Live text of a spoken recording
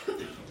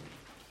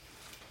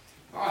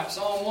All right,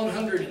 Psalm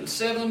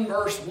 107,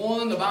 verse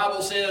 1, the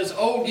Bible says,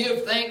 "Oh,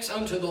 give thanks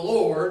unto the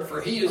Lord, for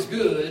he is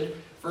good,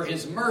 for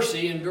his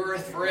mercy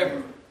endureth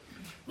forever.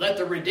 Let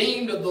the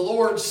redeemed of the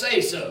Lord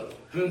say so,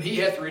 whom he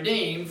hath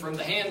redeemed from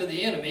the hand of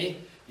the enemy,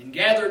 and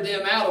gathered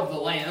them out of the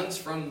lands,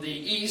 from the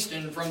east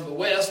and from the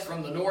west,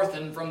 from the north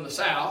and from the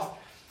south.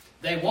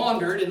 They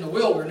wandered in the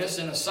wilderness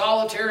in a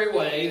solitary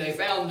way. They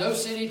found no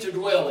city to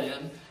dwell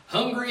in.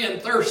 Hungry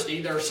and thirsty,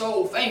 their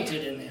soul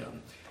fainted in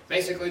them."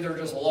 Basically, they're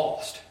just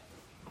lost.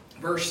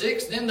 Verse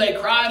 6, "Then they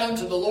cried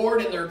unto the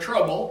Lord in their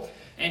trouble,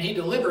 and he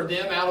delivered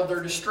them out of their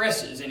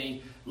distresses. And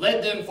he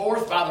led them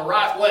forth by the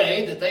right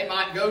way, that they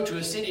might go to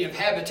a city of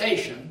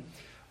habitation.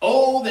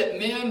 Oh, that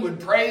men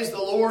would praise the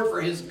Lord for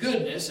his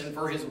goodness and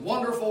for his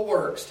wonderful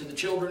works to the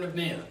children of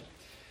men."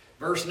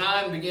 Verse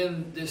 9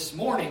 begins this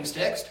morning's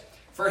text.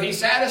 "For he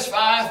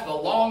satisfieth the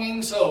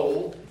longing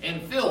soul,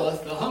 and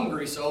filleth the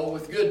hungry soul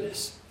with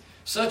goodness.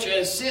 Such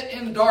as sit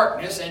in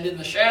darkness and in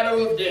the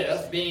shadow of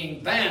death,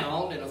 being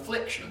bound in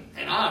affliction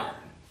and iron,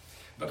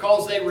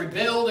 because they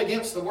rebelled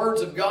against the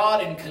words of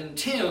God and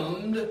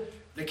contemned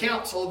the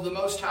counsel of the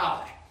Most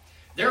High.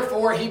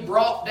 Therefore he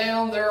brought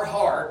down their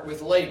heart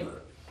with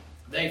labor.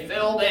 They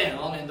fell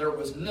down, and there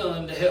was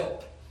none to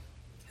help.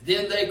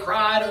 Then they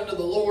cried unto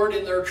the Lord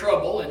in their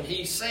trouble, and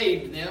he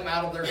saved them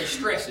out of their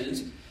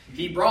distresses.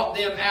 He brought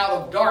them out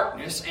of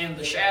darkness and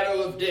the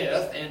shadow of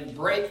death, and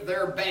brake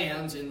their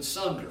bands in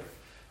sunder.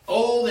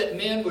 Oh, that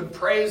men would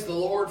praise the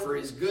Lord for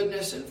his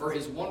goodness and for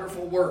his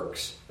wonderful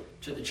works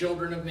to the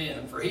children of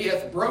men. For he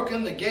hath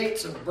broken the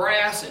gates of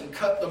brass and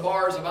cut the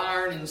bars of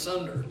iron in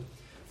sunder.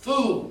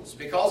 Fools,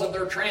 because of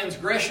their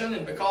transgression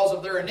and because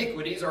of their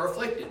iniquities, are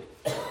afflicted.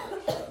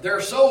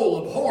 Their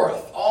soul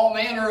abhorreth all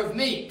manner of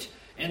meat,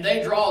 and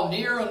they draw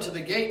near unto the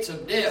gates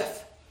of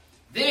death.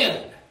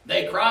 Then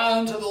they cry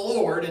unto the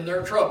Lord in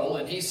their trouble,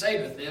 and he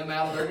saveth them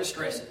out of their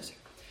distresses.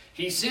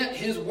 He sent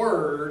his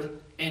word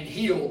and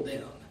healed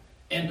them,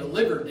 and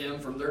delivered them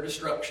from their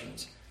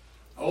destructions.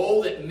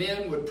 Oh, that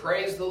men would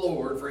praise the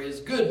Lord for his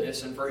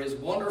goodness and for his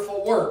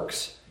wonderful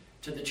works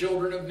to the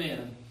children of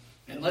men,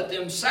 and let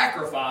them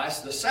sacrifice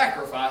the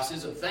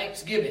sacrifices of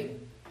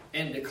thanksgiving,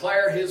 and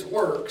declare his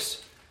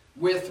works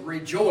with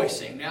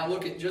rejoicing." Now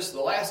look at just the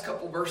last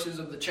couple verses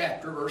of the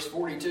chapter. Verse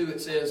 42, it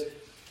says,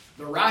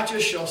 "The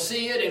righteous shall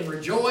see it and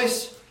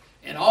rejoice,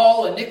 and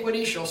all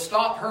iniquity shall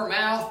stop her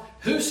mouth.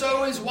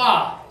 Whoso is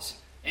wise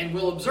and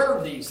will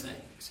observe these things,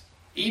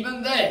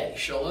 even they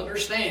shall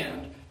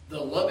understand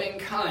the loving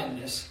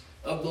kindness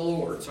of the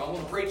Lord." So I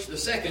want to preach the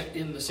second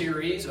in the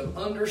series of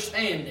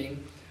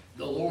understanding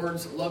the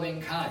Lord's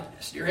loving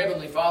kindness. Dear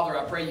Heavenly Father,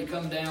 I pray you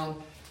come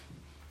down,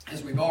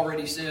 as we've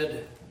already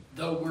said,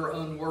 though we're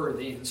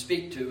unworthy, and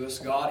speak to us,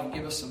 God, and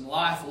give us some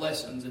life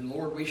lessons. And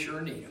Lord, we sure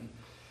need them.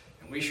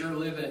 And we sure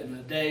live in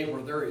a day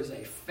where there is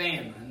a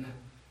famine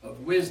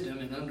of wisdom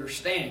and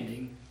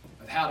understanding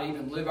of how to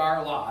even live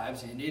our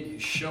lives, and it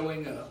is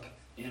showing up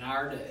in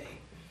our day.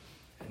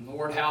 And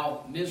Lord,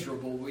 how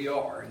miserable we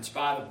are in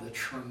spite of the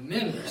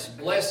tremendous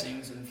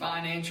blessings and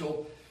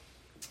financial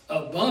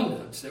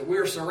abundance that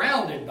we're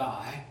surrounded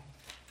by.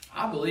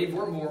 I believe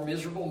we're more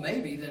miserable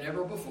maybe than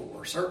ever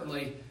before,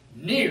 certainly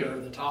near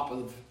the top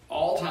of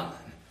all time.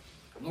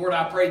 Lord,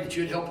 I pray that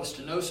you'd help us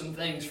to know some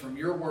things from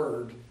your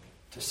word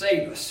to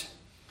save us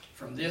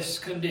from this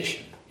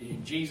condition.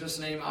 In Jesus'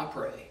 name I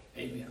pray.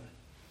 Amen.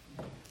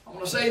 I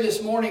want to say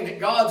this morning that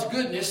God's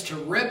goodness to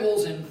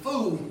rebels and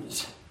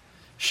fools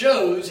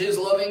shows his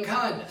loving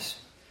kindness.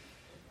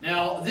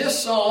 Now,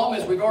 this psalm,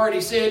 as we've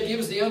already said,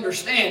 gives the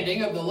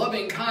understanding of the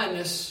loving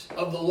kindness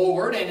of the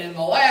Lord. And in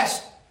the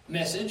last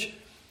message,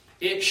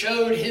 it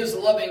showed his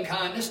loving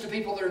kindness to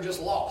people that are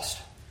just lost.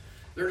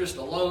 They're just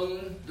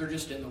alone. They're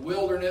just in the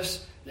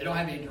wilderness. They don't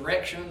have any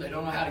direction. They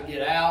don't know how to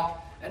get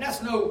out. And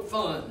that's no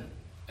fun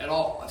at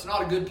all. It's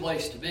not a good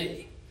place to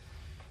be.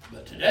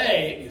 But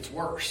today, it gets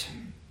worse.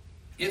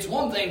 It's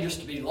one thing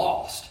just to be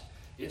lost.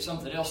 It's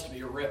something else to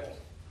be a rebel.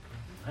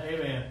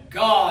 Amen.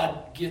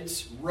 God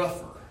gets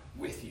rougher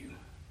with you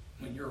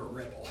when you're a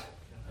rebel.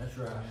 That's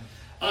right.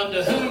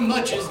 Unto whom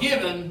much is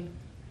given,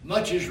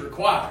 much is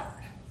required.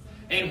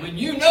 And when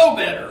you know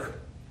better,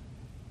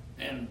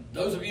 and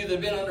those of you that have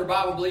been under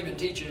Bible believing,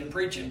 teaching, and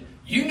preaching,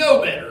 you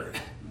know better.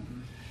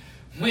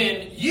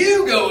 When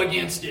you go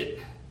against it,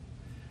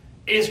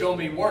 it's going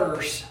to be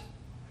worse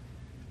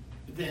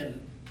than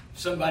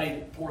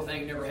somebody, poor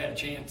thing, never had a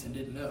chance and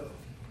didn't know.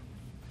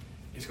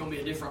 It's going to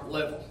be a different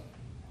level.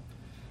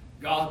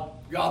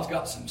 God's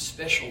got some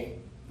special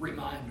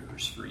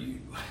reminders for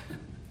you.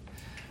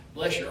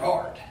 Bless your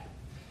heart.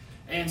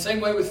 And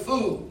same way with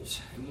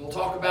fools. And we'll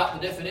talk about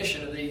the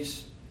definition of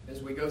these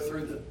as we go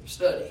through the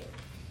study.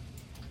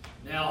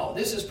 Now,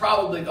 this is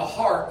probably the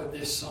heart of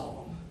this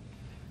psalm.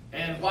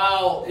 And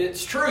while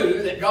it's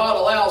true that God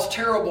allows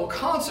terrible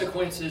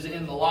consequences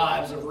in the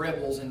lives of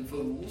rebels and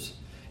fools,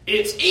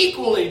 it's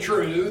equally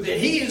true that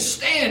he is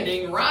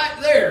standing right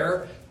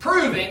there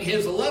proving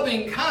his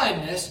loving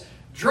kindness,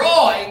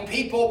 drawing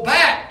people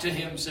back to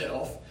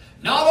himself,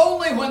 not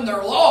only when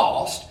they're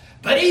lost,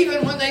 but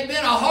even when they've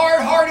been a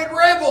hard-hearted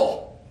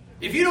rebel.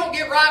 If you don't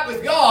get right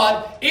with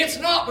God, it's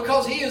not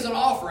because He isn't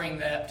offering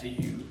that to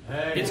you.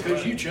 It's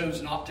because you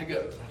chose not to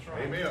go.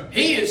 Amen.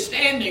 He is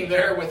standing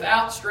there with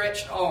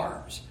outstretched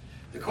arms.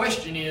 The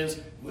question is,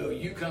 will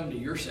you come to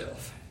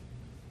yourself?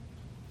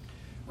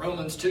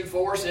 Romans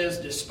 2:4 says,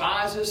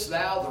 Despisest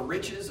thou the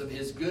riches of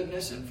His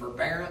goodness and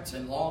forbearance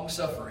and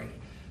long-suffering,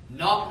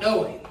 not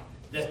knowing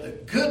that the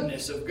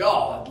goodness of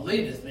God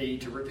leadeth thee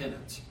to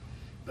repentance.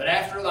 But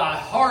after thy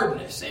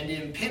hardness and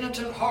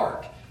impenitent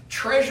heart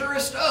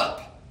treasurest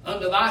up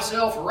unto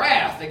thyself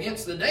wrath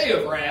against the day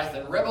of wrath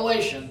and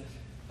revelation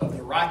of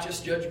the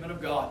righteous judgment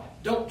of God.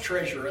 Don't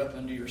treasure up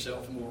unto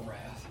yourself more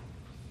wrath.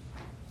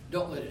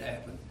 Don't let it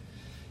happen.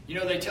 You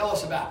know, they tell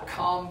us about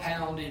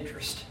compound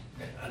interest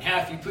and how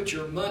if you put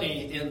your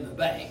money in the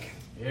bank,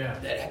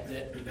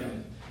 that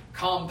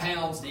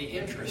compounds the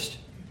interest,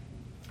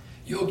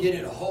 you'll get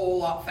it a whole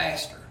lot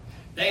faster.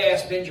 They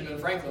asked Benjamin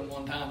Franklin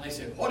one time, they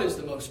said, what is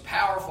the most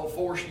powerful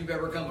force you've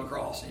ever come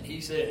across? And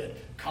he said,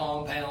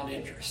 compound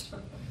interest.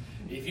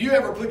 If you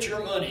ever put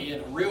your money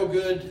in a real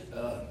good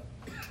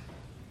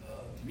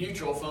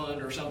mutual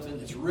fund or something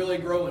that's really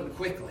growing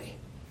quickly,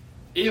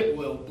 it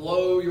will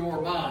blow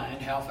your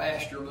mind how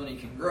fast your money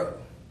can grow.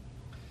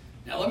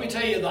 Now let me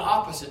tell you the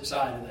opposite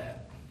side of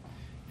that.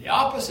 The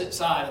opposite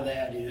side of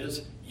that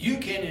is you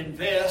can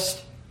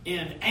invest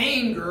in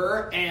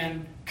anger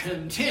and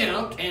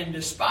contempt and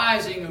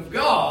despising of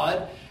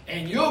God,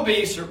 and you'll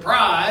be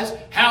surprised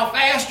how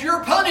fast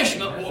your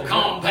punishment will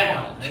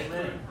compound.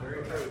 Amen.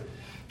 Very true.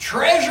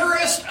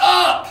 Treasurest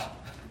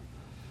up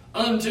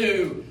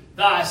unto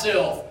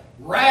thyself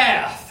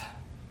wrath.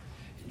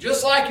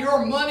 Just like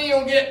your money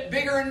will get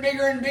bigger and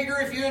bigger and bigger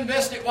if you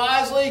invest it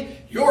wisely,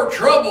 your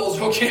troubles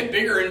will get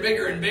bigger and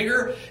bigger and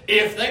bigger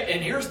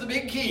and here's the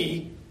big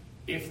key,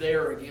 if they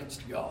are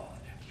against God.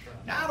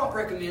 Now, I don't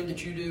recommend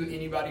that you do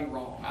anybody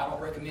wrong. I don't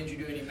recommend you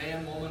do any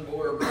man, woman,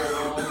 boy, or girl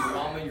wrong. Your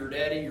mama, your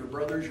daddy, your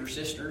brothers, your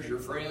sisters, your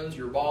friends,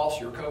 your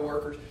boss, your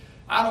co-workers.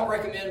 I don't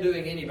recommend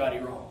doing anybody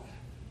wrong.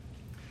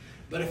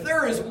 But if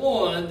there is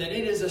one that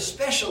it is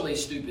especially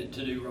stupid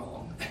to do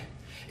wrong,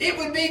 it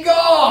would be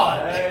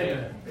God.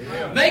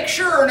 Amen. Make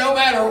sure no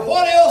matter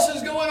what else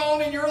is going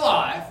on in your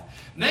life,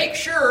 make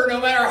sure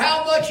no matter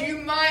how much you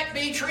might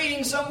be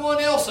treating someone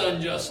else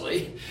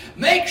unjustly,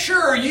 make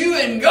sure you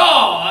and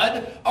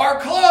God are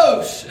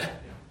close.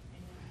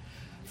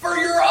 For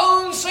your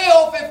own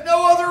self, if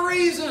no other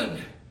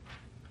reason.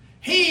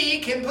 He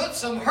can put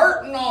some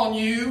hurting on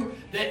you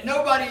that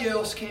nobody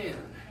else can.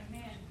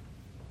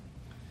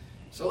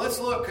 So let's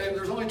look.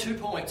 There's only 2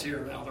 points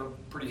here. Now, they're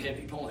pretty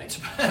heavy points,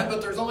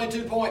 but there's only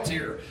 2 points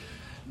here.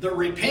 The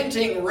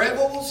repenting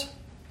rebels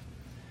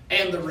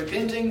and the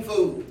repenting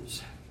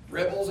fools.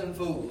 Rebels and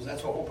fools.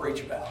 That's what we'll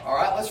preach about. All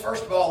right, let's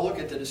first of all look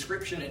at the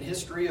description and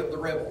history of the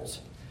rebels.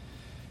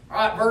 All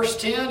right, verse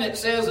 10, it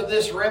says of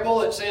this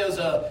rebel, it says,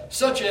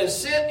 such as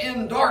sit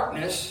in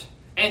darkness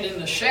and in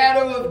the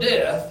shadow of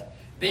death,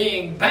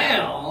 being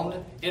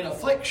bound in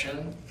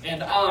affliction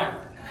and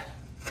iron.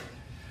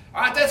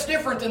 All right, that's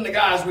different than the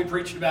guys we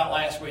preached about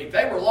last week.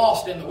 They were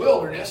lost in the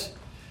wilderness,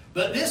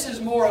 but this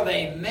is more of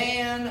a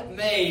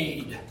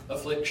man-made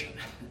affliction.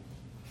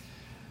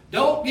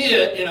 Don't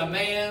get in a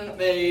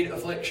man-made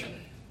affliction.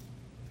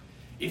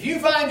 If you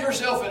find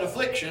yourself in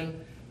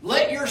affliction,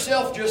 let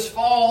yourself just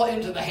fall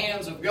into the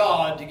hands of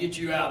God to get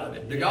you out of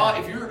it.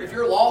 God, if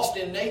you're lost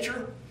in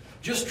nature,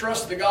 just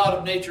trust the God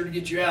of nature to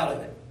get you out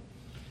of it.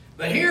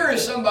 But here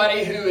is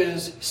somebody who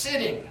is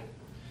sitting.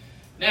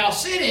 Now,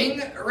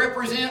 sitting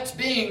represents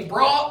being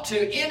brought to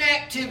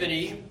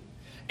inactivity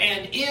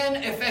and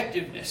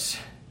ineffectiveness.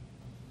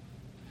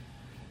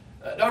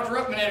 Dr.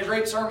 Ruckman had a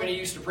great sermon he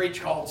used to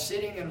preach called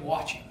Sitting and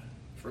Watching,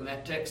 from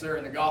that text there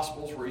in the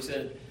Gospels where he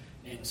said,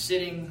 and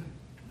sitting,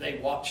 they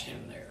watched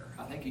him there.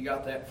 I think he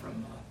got that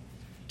from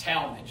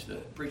Talmage, the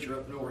preacher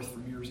up north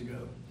from years ago.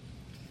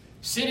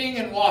 Sitting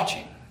and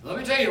watching. Let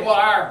me tell you what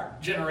our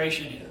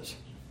generation is.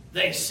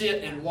 They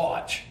sit and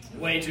watch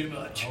way too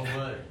much. All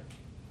right.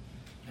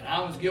 And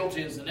I'm as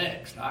guilty as the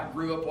next. I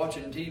grew up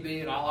watching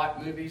TV, and I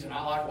like movies, and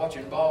I like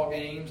watching ball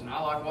games, and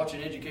I like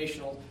watching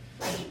educational,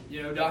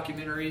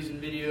 documentaries and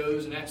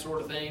videos and that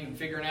sort of thing, and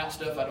figuring out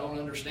stuff I don't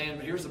understand.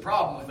 But here's the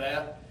problem with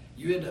that.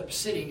 You end up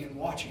sitting and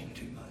watching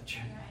too much.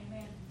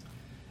 Amen.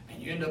 And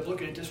you end up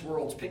looking at this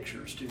world's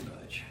pictures too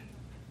much.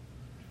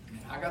 And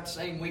I got the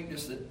same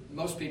weakness that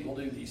most people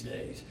do these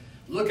days.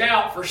 Look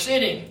out for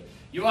sitting.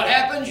 You know what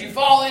happens? You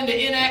fall into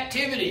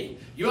inactivity.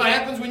 You know what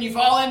happens when you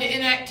fall into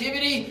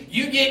inactivity?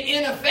 You get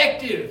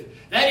ineffective.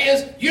 That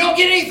is, you don't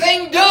get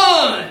anything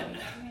done.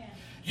 Amen.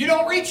 You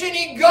don't reach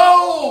any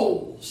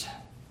goals.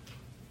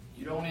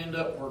 You don't end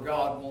up where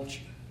God wants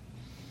you.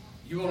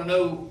 You want to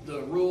know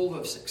the rule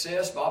of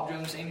success? Bob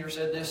Jones Sr.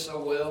 said this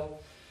so well.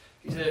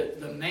 He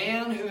said, the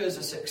man who is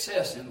a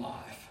success in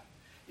life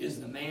is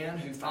the man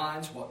who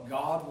finds what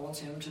God wants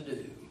him to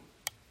do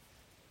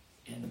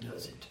and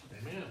does it.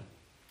 Amen.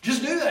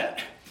 Just do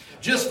that.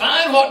 Just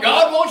find what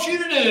God wants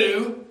you to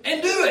do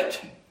and do it.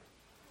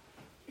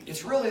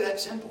 It's really that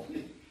simple.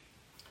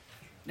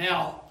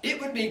 Now,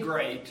 it would be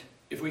great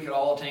if we could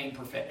all attain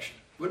perfection.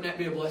 Wouldn't that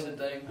be a blessed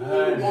thing?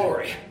 Oh,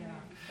 glory.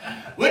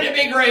 Wouldn't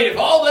it be great if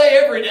all day,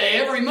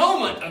 every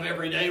moment of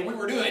every day, we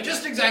were doing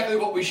just exactly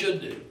what we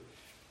should do?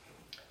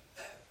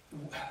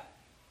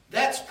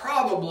 That's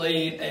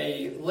probably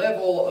a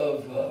level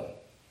of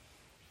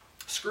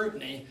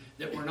scrutiny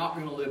that we're not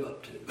going to live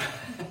up to.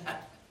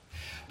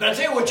 But I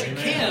tell you what, you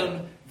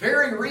can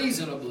very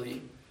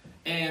reasonably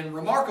and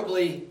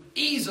remarkably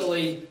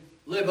easily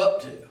live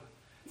up to.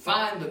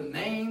 Find the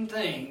main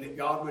thing that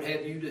God would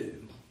have you do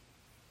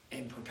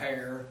and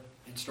prepare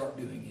and start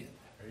doing it.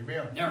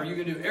 Amen. Now, are you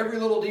going to do every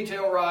little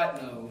detail right?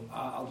 No,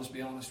 I'll just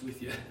be honest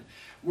with you.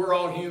 We're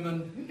all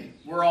human.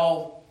 We're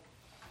all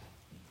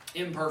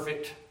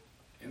imperfect.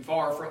 And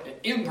far from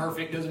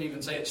imperfect doesn't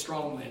even say it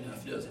strongly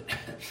enough, does it?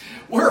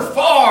 We're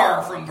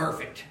far from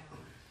perfect.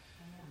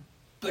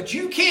 But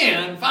you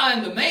can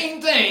find the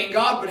main thing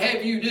God would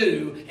have you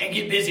do and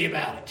get busy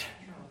about it.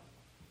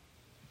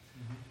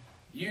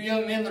 You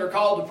young men that are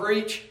called to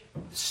preach,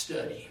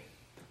 study,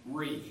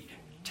 read,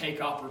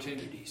 take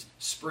opportunities,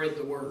 spread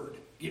the word,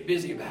 get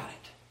busy about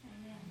it.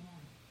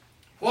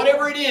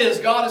 Whatever it is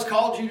God has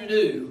called you to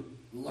do,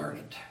 learn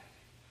it.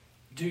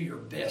 Do your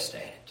best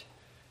at it.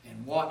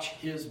 And watch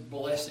His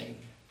blessing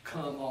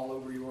come all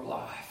over your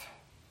life.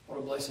 What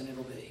a blessing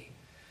it'll be.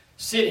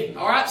 Sitting.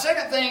 All right,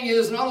 second thing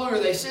is not only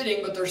are they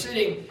sitting, but they're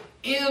sitting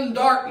in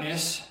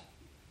darkness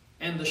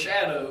and the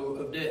shadow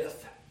of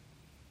death.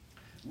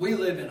 We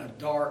live in a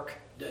dark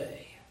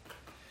day.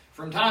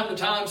 From time to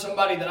time,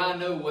 somebody that I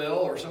know well,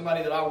 or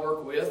somebody that I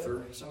work with,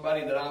 or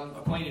somebody that I'm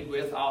acquainted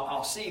with,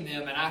 I'll see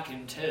them and I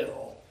can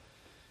tell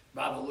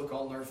by the look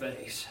on their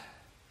face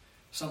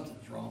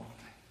something's wrong.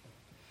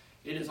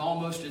 It is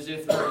almost as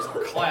if there is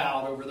a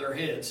cloud over their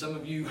head. Some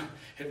of you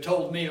have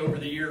told me over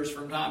the years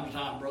from time to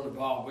time, Brother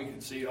Bob, we can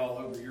see it all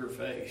over your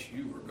face.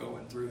 You were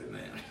going through it,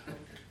 man.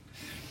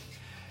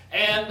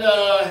 And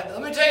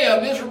let me tell you,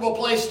 a miserable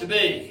place to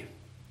be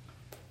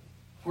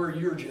where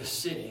you're just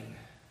sitting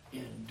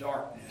in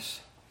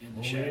darkness in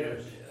the shadow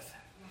of death.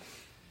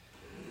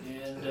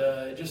 And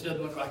it just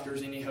doesn't look like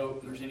there's any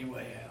hope, there's any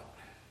way out.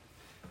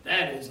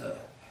 That is a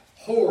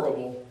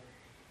horrible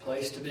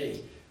place to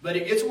be. But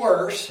it gets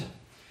worse.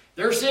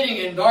 They're sitting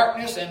in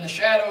darkness and the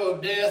shadow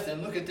of death,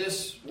 and look at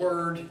this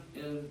word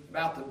in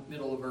about the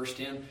middle of verse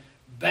 10,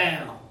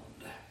 bound.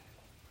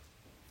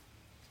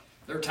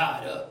 They're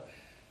tied up.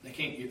 They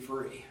can't get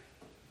free.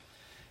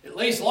 At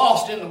least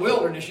lost in the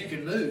wilderness, you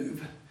can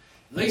move.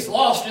 At least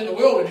lost in the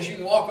wilderness, you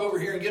can walk over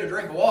here and get a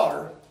drink of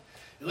water.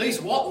 At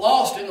least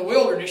lost in the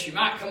wilderness, you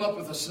might come up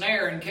with a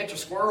snare and catch a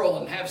squirrel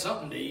and have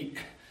something to eat.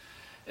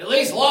 At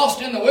least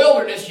lost in the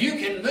wilderness, you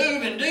can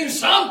move and do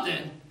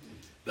something.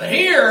 But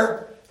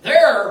here,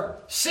 they're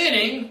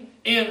sitting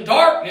in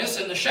darkness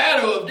and the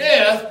shadow of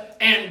death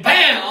and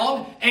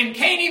bound and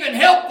can't even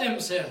help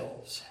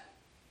themselves.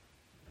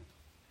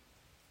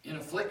 In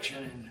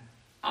affliction and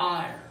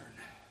iron.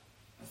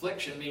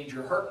 Affliction means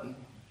you're hurting.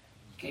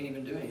 Can't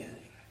even do anything.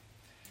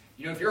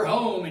 You know, if you're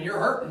home and you're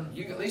hurting,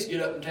 you can at least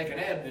get up and take an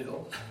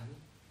Advil.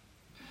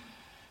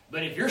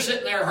 But if you're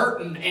sitting there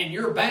hurting and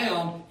you're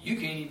bound, you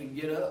can't even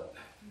get up.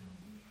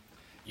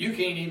 You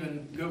can't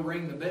even go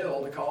ring the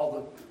bell to call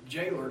the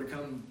jailer to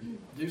come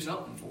do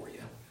something for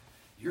you.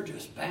 You're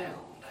just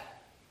bound.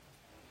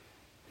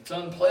 It's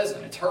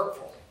unpleasant. It's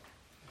hurtful.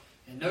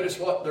 And notice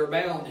what they're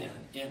bound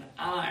in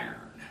iron.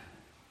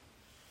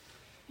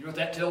 You know what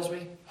that tells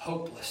me?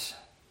 Hopeless.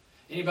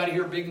 Anybody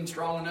here big and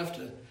strong enough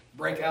to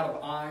break out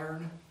of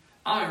iron?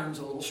 Iron's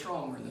a little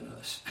stronger than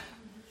us.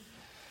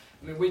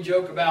 I mean, we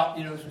joke about,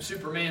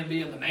 Superman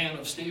being the man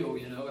of steel,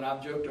 and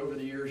I've joked over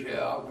the years,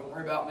 don't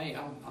worry about me.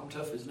 I'm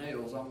tough as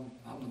nails. I'm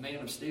the man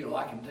of steel.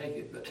 I can take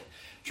it. But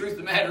truth of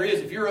the matter is,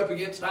 if you're up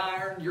against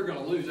iron, you're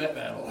going to lose that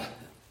battle.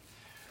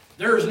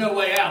 There's no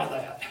way out of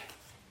that.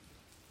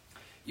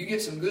 You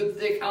get some good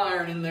thick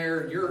iron in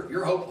there,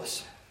 you're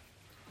hopeless.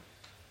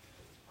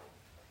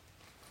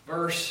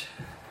 Verse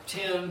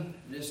 10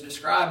 is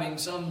describing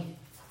some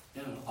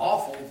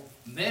awful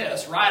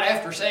mess right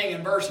after saying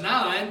in verse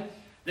 9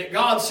 that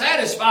God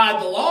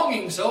satisfied the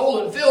longing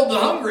soul and filled the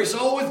hungry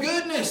soul with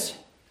goodness.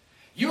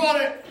 You want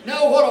to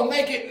know what will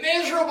make it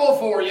miserable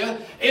for you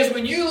is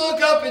when you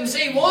look up and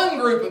see one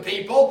group of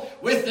people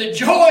with the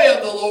joy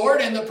of the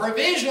Lord and the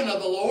provision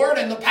of the Lord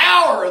and the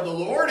power of the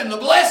Lord and the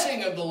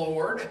blessing of the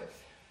Lord,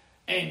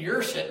 and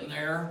you're sitting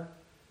there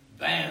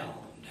bound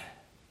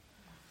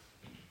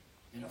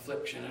in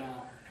affliction and iron.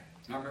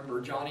 I remember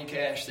Johnny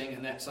Cash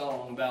singing that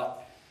song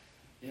about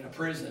in a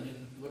prison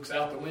and looks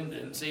out the window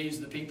and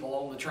sees the people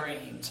on the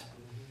trains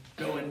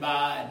going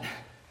by and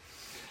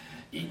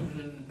eating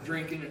and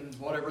drinking and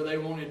whatever they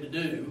wanted to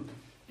do.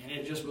 And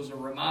it just was a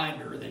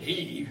reminder that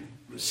he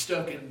was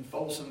stuck in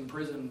Folsom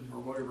prison or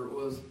whatever it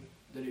was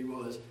that he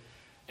was.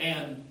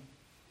 And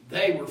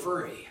they were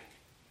free.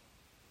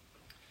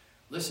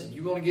 Listen,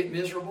 you want to get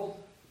miserable?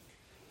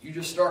 You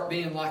just start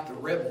being like the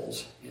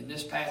rebels in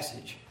this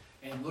passage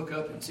and look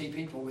up and see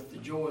people with the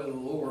joy of the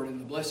Lord and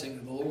the blessing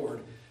of the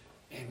Lord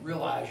and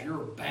realize you're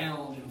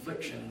bound in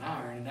affliction and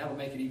iron, and that'll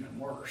make it even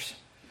worse.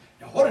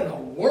 Now, what in the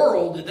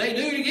world did they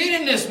do to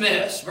get in this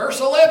mess? Verse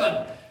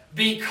 11,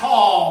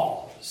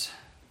 because.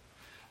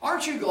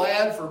 Aren't you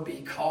glad for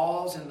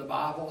because in the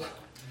Bible?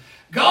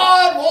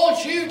 God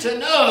wants you to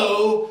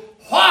know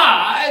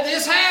why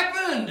this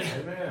happened.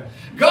 Amen.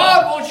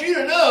 God wants you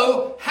to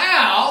know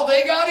how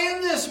they got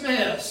in this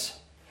mess.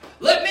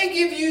 Let me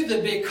give you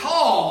the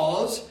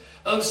because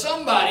of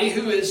somebody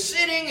who is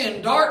sitting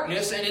in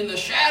darkness and in the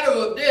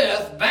shadow of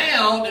death,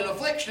 bound in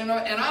affliction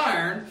and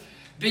iron,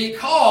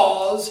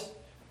 because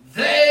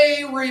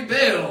they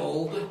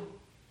rebelled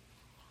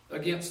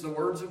against the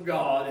words of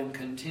God and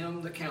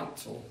contemned the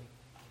counsel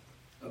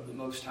of the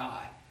Most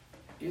High.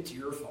 It's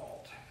your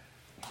fault.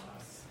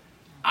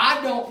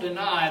 I don't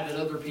deny that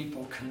other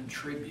people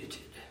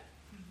contributed.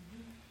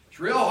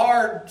 It's real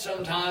hard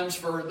sometimes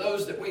for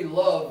those that we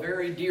love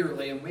very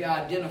dearly and we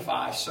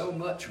identify so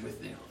much with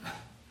them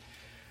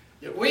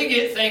that we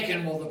get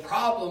thinking, well, the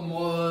problem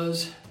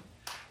was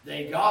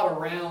they got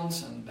around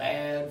some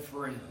bad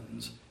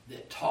friends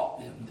that taught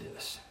them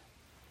this.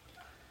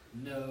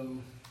 No.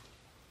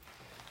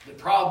 The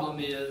problem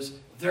is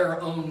their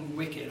own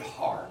wicked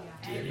heart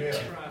did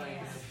it.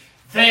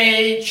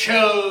 They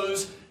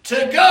chose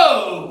to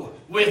go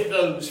with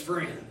those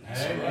friends.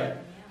 Amen.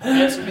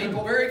 And some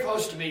people very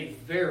close to me,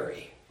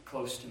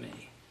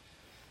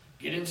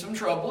 get in some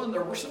trouble, and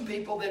there were some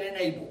people that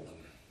enabled them.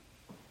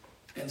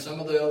 And some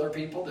of the other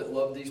people that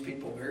loved these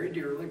people very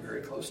dearly,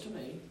 very close to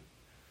me,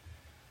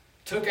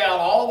 took out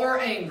all their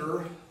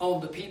anger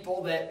on the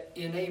people that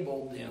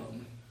enabled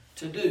them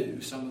to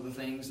do some of the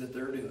things that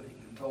they're doing,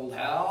 and told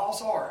how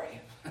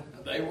sorry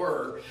they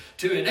were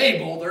to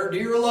enable their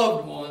dear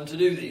loved one to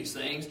do these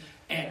things.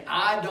 And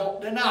I don't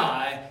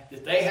deny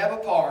that they have a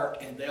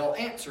part and they'll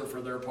answer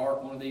for their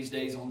part one of these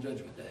days on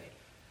Judgment Day.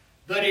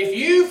 But if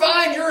you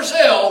find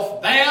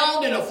yourself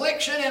bound in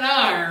affliction and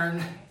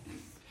iron,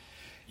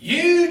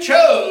 you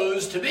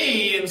chose to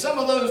be in some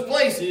of those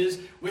places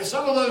with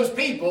some of those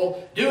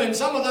people doing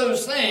some of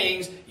those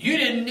things you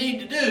didn't need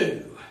to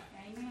do.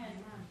 Amen.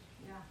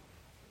 Yeah.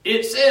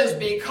 It says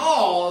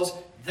because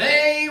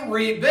they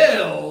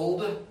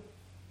rebelled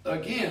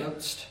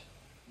against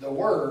the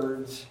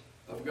words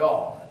of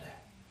God.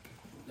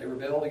 They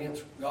rebelled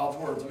against God's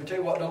words. Let me tell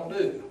you what don't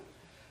do.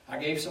 I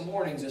gave some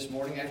warnings this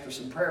morning after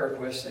some prayer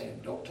requests saying,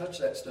 don't touch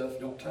that stuff,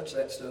 don't touch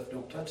that stuff,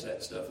 don't touch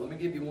that stuff. Let me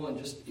give you one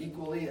just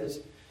equally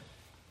as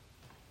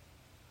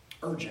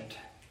urgent.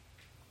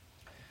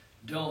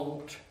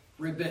 Don't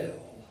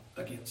rebel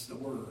against the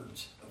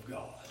words of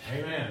God.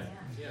 Amen.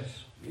 Yes.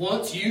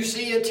 Once you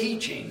see a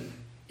teaching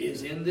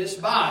is in this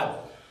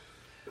Bible,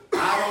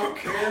 I don't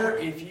care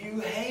if you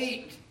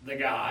hate the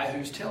guy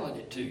who's telling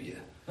it to you.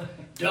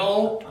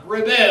 Don't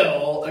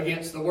rebel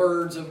against the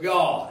words of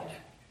God.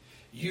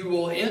 You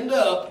will end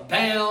up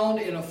bound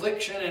in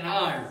affliction and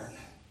iron.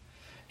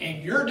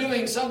 And you're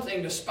doing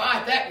something to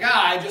spite that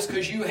guy just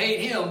because you hate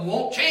him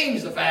won't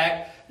change the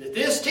fact that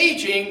this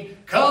teaching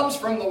comes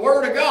from the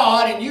Word of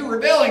God, and you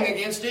rebelling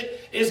against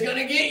it is going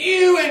to get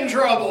you in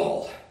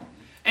trouble.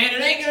 And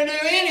it ain't going to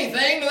do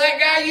anything to that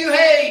guy you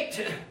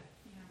hate.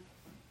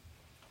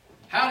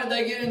 How did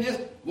they get in this?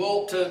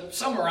 Well, to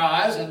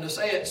summarize and to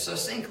say it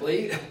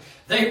succinctly,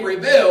 they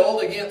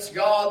rebelled against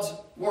God's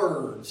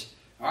words.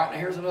 All right, now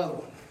here's another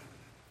one.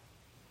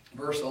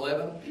 Verse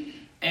 11.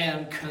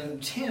 And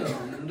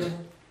contemned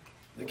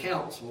the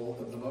counsel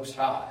of the Most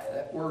High.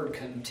 That word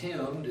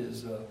contemned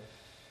is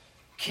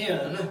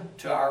kin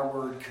to our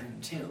word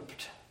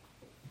contempt.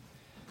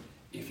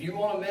 If you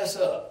want to mess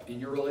up in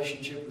your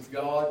relationship with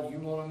God, you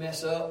want to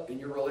mess up in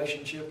your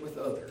relationship with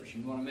others.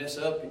 You want to mess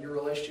up in your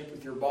relationship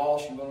with your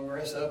boss. You want to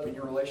mess up in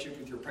your relationship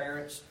with your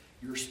parents,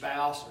 your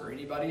spouse, or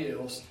anybody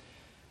else.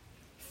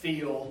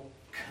 Feel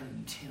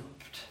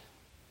contempt.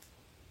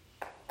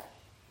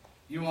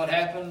 You know what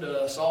happened?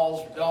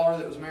 Saul's daughter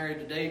that was married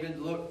to David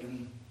looked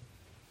and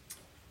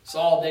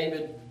saw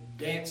David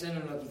dancing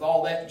and with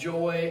all that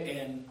joy,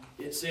 and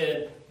it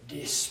said,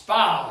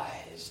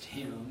 despised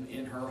him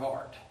in her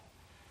heart.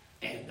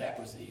 And that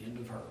was the end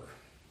of her.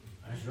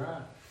 That's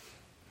right.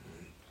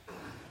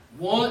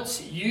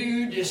 Once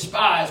you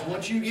despise,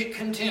 once you get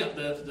contempt,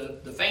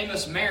 the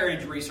famous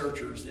marriage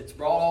researchers that's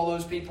brought all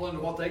those people into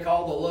what they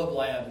call the love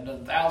lab and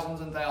done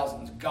thousands and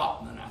thousands,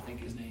 Gottman, I think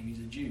his name, he's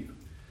a Jew.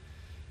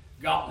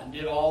 Gottman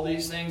did all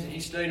these things, and he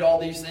studied all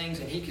these things,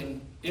 and he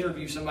can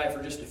interview somebody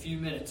for just a few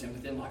minutes, and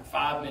within like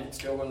 5 minutes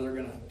tell whether they're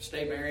going to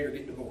stay married or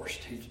get divorced.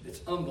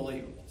 It's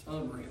unbelievable. It's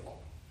unreal.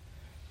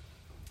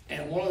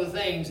 And one of the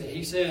things that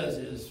he says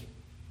is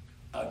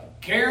a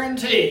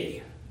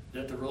guarantee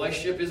that the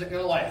relationship isn't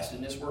going to last,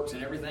 and this works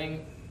in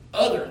everything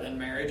other than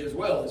marriage as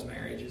well as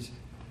marriage, is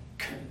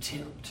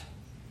contempt.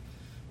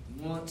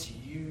 Once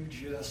you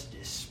just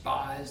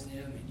despise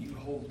them and you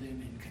hold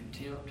them in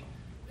contempt,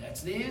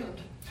 that's the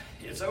end.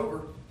 It's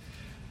over.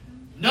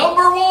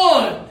 Number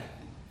one,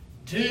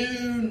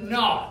 do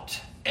not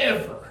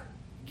ever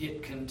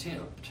get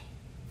contempt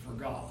for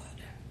God.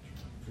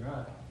 That's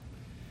right.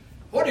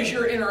 What is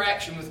your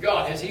interaction with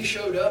God? Has He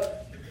showed up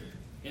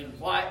in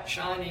white,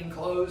 shining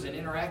clothes and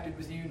interacted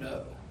with you?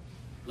 No.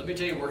 Let me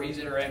tell you where He's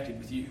interacted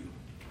with you.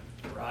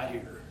 Right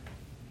here.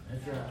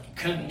 That's right.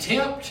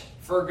 Contempt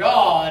for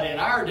God in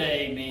our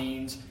day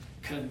means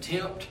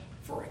contempt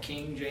for a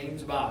King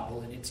James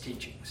Bible and its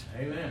teachings.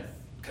 Amen.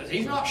 Because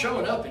He's not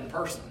showing up in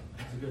person.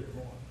 That's a good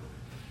point.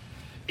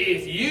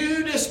 If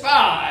you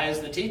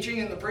despise the teaching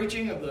and the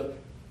preaching of the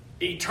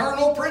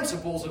eternal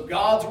principles of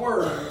God's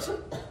words,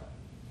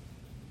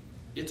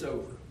 it's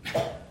over.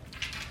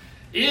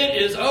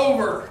 It is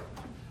over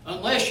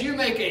unless you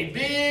make a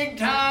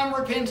big-time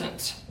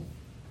repentance.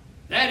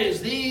 That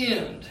is the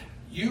end.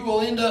 You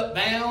will end up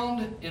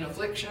bound in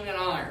affliction and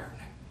iron.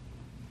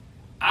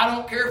 I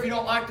don't care if you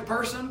don't like the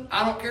person.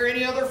 I don't care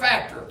any other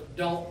factor.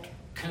 Don't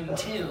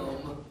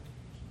contemn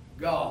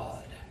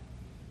God.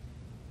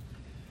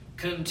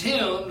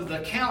 Contemn the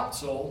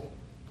counsel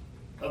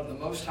of the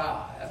Most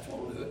High. That's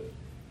what will do it.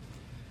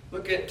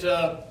 Look at,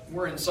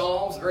 we're in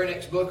Psalms. The very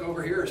next book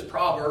over here is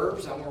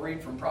Proverbs. I'm going to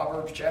read from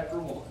Proverbs chapter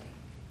 1.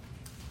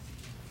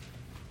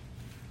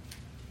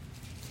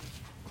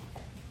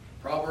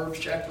 Proverbs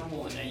chapter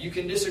 1. Now, you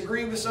can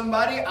disagree with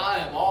somebody.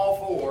 I am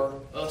all for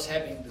us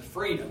having the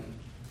freedom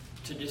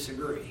to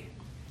disagree.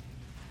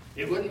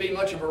 It wouldn't be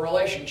much of a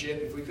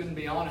relationship if we couldn't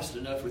be honest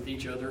enough with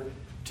each other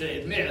to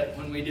admit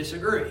when we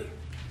disagree.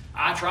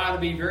 I try to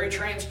be very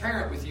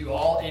transparent with you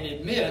all and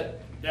admit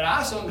that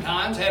I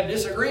sometimes have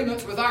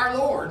disagreements with our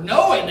Lord,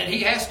 knowing that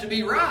He has to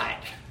be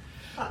right.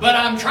 But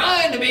I'm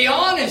trying to be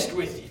honest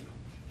with you.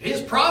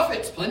 His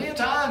prophets, plenty of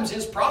times,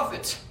 His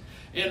prophets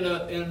in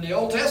the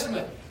Old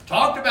Testament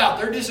talked about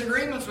their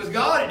disagreements with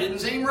God. It didn't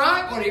seem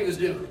right what He was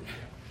doing.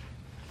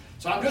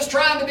 So I'm just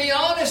trying to be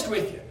honest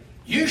with you.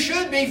 You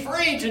should be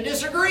free to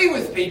disagree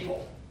with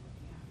people.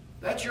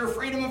 That's your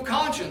freedom of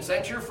conscience.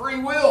 That's your free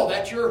will.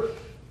 That's your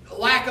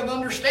lack of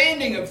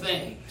understanding of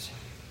things.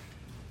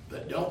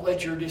 But don't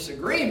let your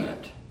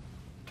disagreement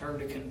turn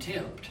to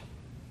contempt.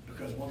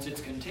 Because once it's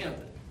contempt,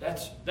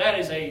 that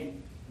is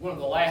one of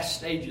the last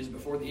stages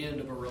before the end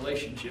of a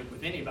relationship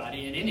with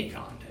anybody in any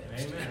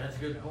context. Amen. That's a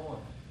good point.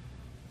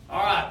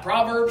 All right,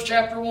 Proverbs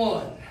chapter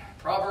 1.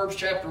 Proverbs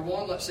chapter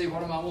 1, let's see,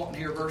 what am I wanting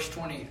here? Verse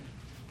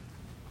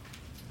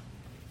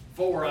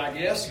 24, I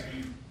guess.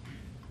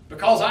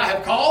 Because I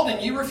have called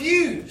and ye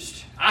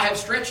refused. I have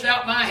stretched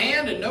out my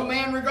hand and no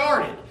man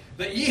regarded.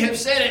 But ye have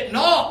set at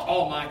naught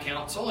all my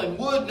counsel, and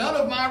would none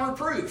of my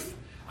reproof.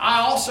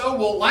 I also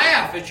will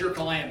laugh at your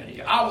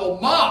calamity. I will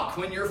mock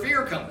when your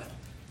fear cometh.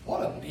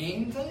 What a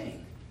mean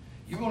thing.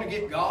 You want to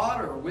get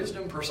God or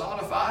wisdom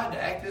personified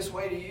to act this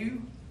way to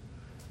you?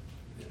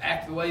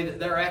 Act the way that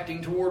they're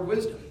acting toward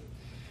wisdom.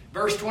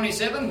 Verse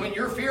 27, when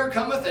your fear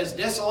cometh as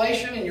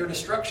desolation, and your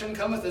destruction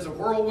cometh as a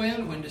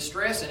whirlwind, when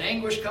distress and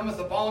anguish cometh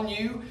upon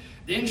you,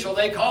 then shall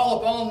they call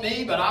upon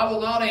me, but I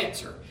will not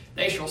answer.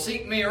 They shall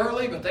seek me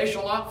early, but they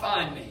shall not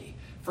find me.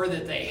 For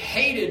that they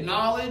hated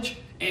knowledge,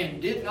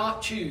 and did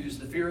not choose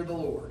the fear of the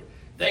Lord.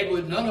 They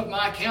would none of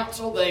my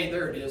counsel,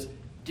 there it is,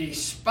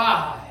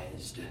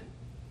 despised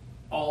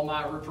all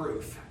my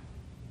reproof.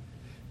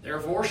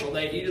 Therefore shall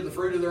they eat of the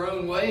fruit of their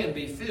own way, and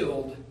be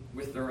filled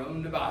with their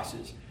own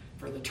devices.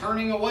 For the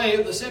turning away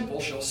of the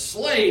simple shall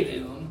slay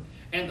them,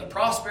 and the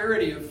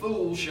prosperity of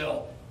fools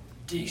shall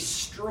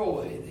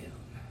destroy them.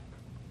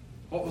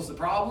 What was the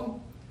problem?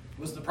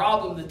 Was the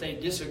problem that they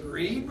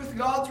disagreed with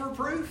God's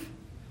reproof?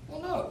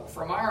 Well, no.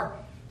 From our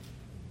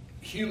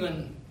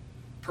human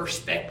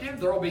perspective,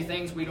 there will be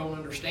things we don't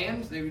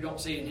understand, that we don't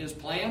see in His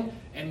plan,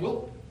 and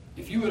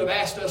if you would have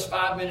asked us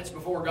 5 minutes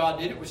before God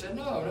did it, we said,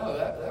 no,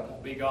 that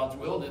won't be God's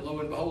will. And then lo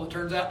and behold, it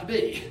turns out to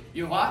be.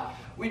 You know why?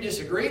 We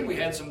disagreed. We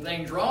had some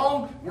things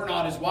wrong. We're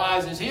not as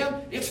wise as Him.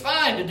 It's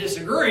fine to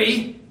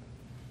disagree.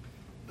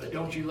 But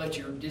don't you let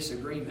your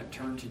disagreement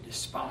turn to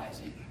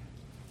despising.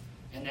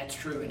 And that's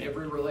true in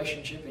every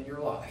relationship in your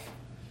life.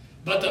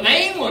 But the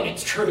main one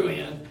it's true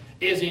in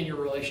is in your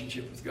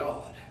relationship with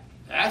God.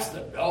 That's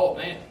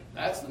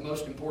the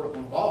most important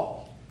one of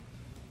all.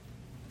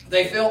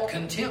 They felt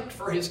contempt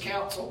for His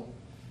counsel.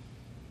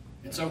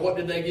 And so what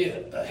did they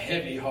get? A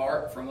heavy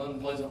heart from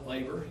unpleasant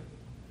labor.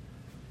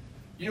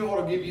 You know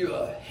what will give you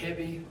a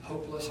heavy,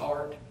 hopeless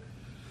heart?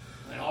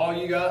 And all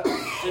you got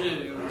to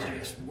do is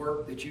just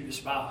work that you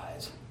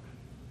despise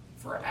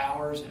for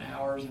hours and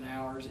hours and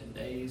hours and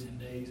days and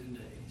days and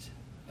days.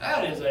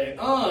 That is an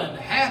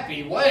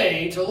unhappy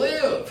way to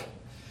live.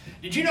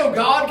 Did you know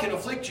God can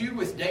afflict you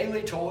with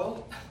daily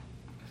toil?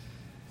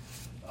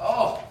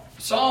 Oh,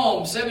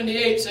 Psalm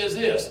 78 says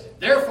this,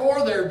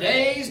 therefore their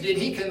days did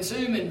He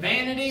consume in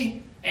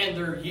vanity, and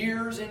their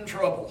years in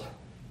trouble.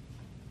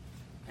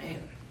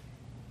 Man,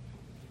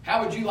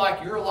 how would you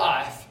like your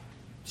life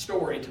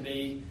story to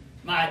be?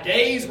 My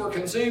days were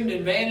consumed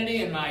in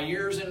vanity, and my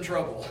years in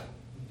trouble.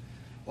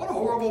 What a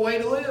horrible way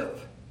to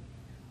live.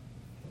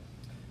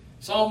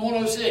 Psalm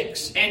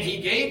 106, and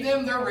He gave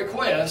them their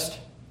request,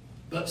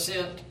 but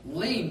sent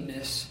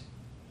leanness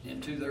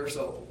into their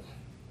soul.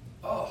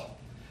 Oh,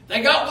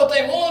 they got what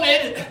they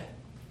wanted,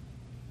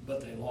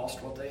 but they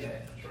lost what they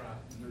had.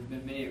 There's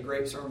been many a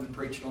great sermon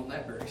preached on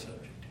that very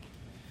subject.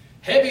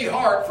 Heavy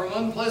heart from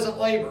unpleasant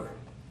labor.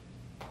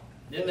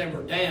 Then they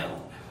were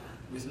down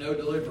with no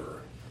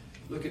deliverer.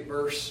 Look at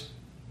verse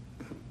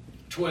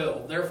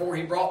 12. Therefore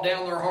he brought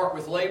down their heart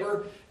with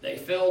labor. They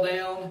fell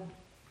down,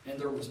 and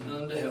there was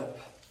none to help.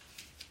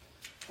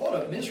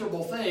 What a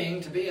miserable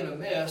thing to be in a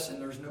mess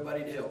and there's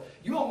nobody to help.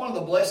 You want one of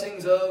the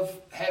blessings of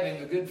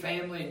having a good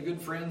family and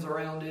good friends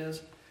around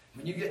is,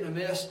 when you get in a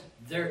mess,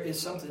 there is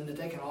something that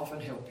they can often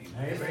help you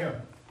with.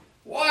 Amen.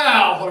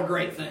 Wow, what a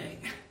great thing.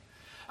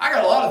 I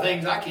got a lot of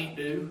things I can't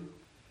do,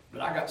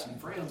 but I got some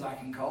friends I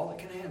can call that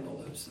can handle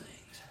those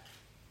things.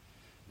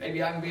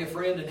 Maybe I can be a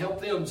friend and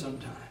help them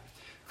sometime.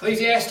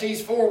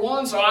 Ecclesiastes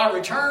 4:1, so I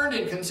returned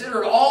and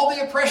considered all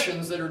the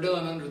oppressions that are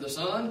done under the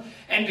sun,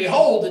 and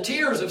behold, the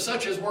tears of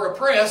such as were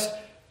oppressed,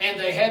 and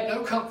they had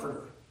no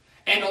comforter.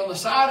 And on the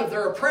side of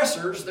their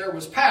oppressors there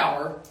was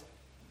power,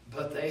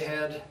 but they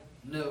had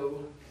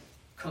no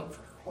comforter.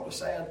 What a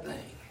sad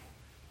thing.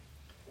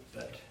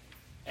 But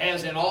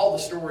as in all the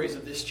stories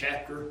of this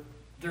chapter,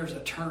 there's a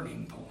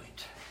turning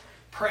point.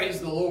 Praise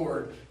the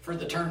Lord for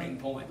the turning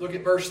point. Look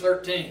at verse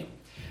 13.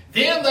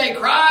 Then they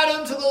cried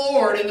unto the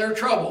Lord in their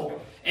trouble,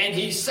 and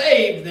he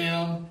saved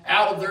them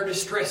out of their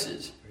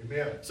distresses.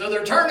 Amen. So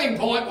their turning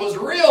point was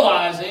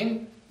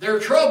realizing their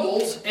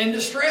troubles and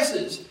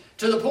distresses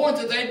to the point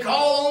that they'd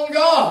call on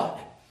God.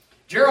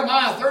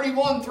 Jeremiah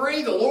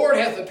 31:3, the Lord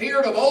hath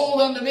appeared of old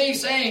unto me,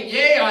 saying,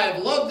 Yea, I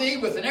have loved thee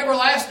with an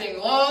everlasting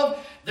love.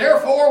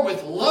 Therefore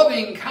with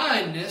loving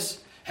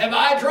kindness have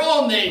I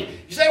drawn thee.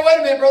 You say, wait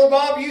a minute, Brother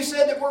Bob, you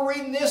said that we're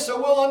reading this so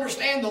we'll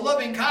understand the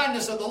loving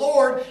kindness of the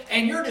Lord,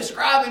 and you're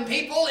describing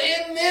people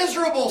in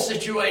miserable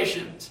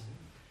situations.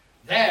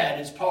 That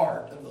is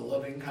part of the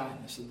loving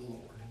kindness of the Lord.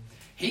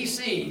 He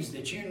sees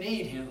that you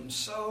need Him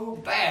so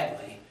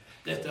badly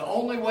that the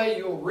only way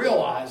you'll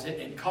realize it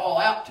and call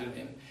out to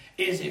Him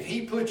is if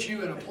He puts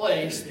you in a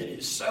place that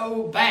is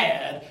so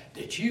bad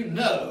that you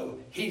know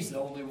He's the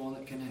only one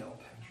that can help.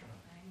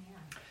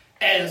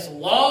 As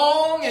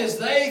long as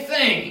they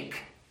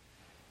think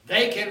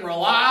they can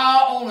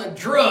rely on a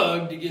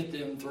drug to get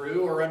them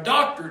through, or a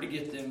doctor to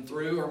get them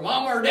through, or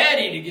mama or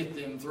daddy to get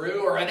them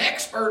through, or an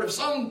expert of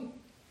some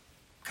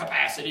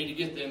capacity to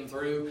get them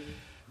through,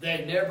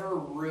 they never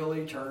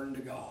really turn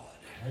to God.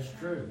 That's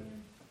true.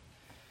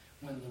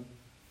 When the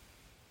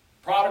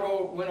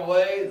prodigal went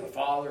away, the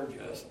father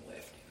just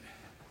left him.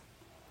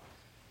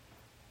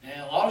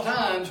 And a lot of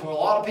times when a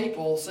lot of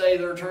people say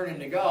they're turning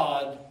to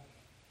God,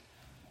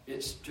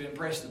 it's to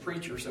impress the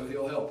preacher so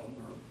he'll help them,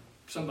 or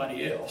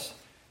somebody else.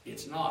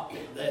 It's not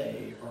that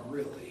they are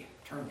really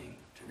turning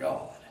to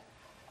God.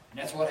 And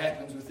that's what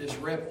happens with this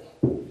rebel.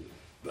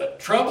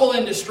 But trouble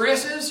and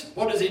distresses,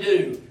 what does he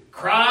do?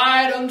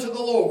 Cried unto the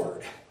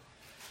Lord.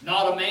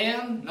 Not a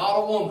man, not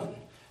a woman,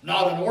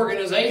 not an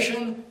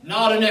organization,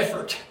 not an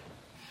effort.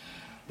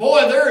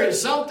 Boy, there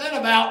is something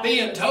about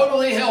being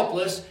totally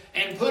helpless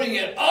and putting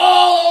it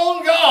all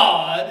on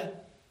God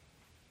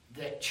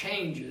that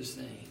changes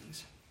things.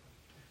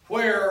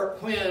 Where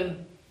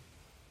when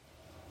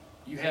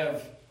you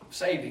have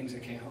savings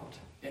account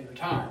and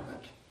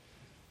retirement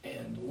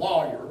and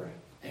lawyer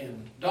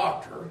and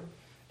doctor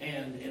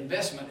and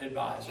investment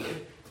advisor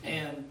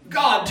and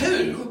God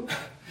too,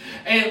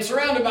 and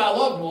surrounded by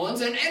loved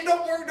ones, and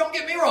don't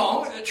get me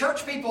wrong,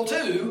 church people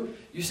too,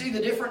 you see the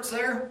difference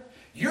there?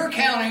 You're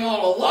counting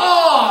on a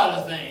lot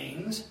of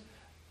things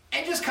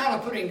and just kind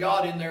of putting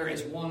God in there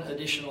as one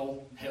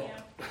additional help.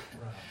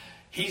 Right.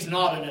 He's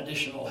not an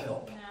additional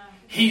help.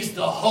 He's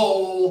the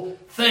whole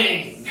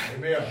thing.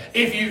 Amen.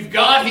 If you've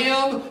got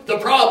Him, the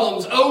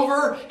problem's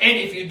over. And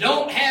if you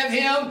don't have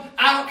Him,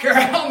 I don't care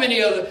how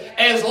many of them.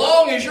 As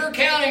long as you're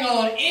counting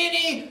on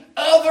any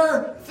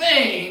other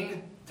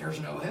thing, there's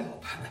no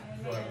help.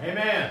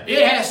 Amen.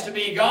 It has to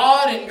be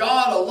God and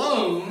God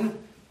alone.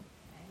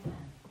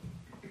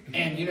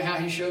 And you know how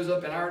He shows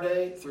up in our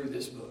day? Through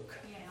this book.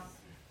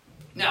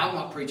 Now, I'm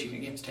not preaching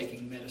against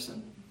taking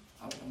medicine.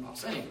 I'm not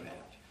saying that.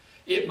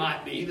 It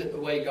might be that the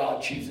way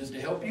God chooses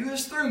to help you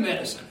is through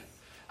medicine.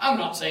 I'm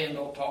not saying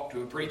don't talk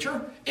to a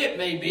preacher. It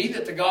may be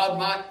that God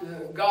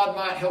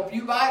might help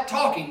you by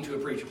talking to a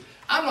preacher.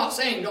 I'm not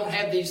saying don't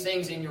have these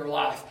things in your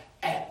life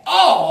at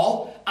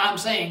all. I'm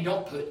saying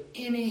don't put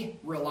any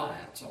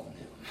reliance on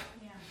them.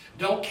 Yeah.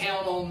 Don't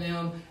count on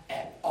them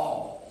at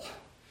all.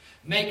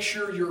 Make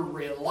sure your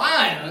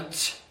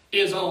reliance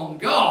is on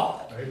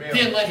God. Amen.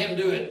 Then let Him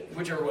do it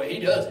whichever way He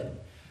does it.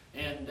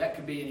 And that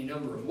could be any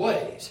number of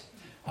ways.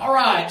 All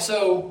right,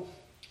 so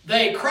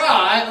they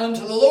cry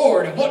unto the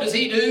Lord. And what does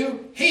He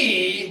do?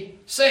 He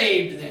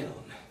saved them.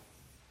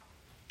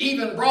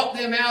 Even brought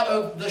them out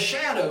of the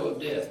shadow of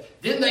death.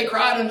 Then they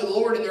cried unto the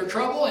Lord in their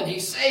trouble, and He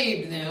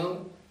saved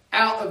them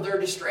out of their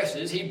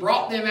distresses. He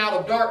brought them out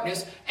of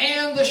darkness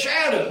and the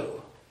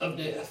shadow of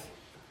death.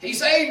 He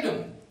saved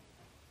them.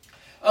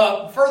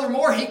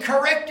 Furthermore, He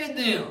corrected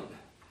them.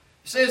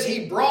 It says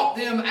He brought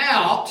them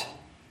out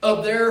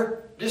of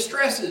their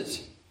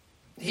distresses.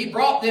 He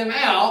brought them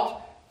out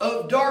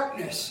of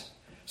darkness.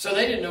 So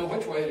they didn't know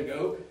which way to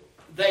go.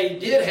 They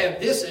did have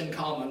this in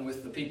common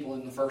with the people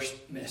in the first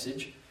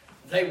message.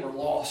 They were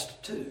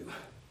lost too.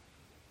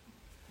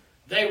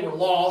 They were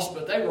lost,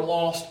 but they were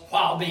lost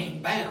while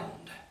being bound.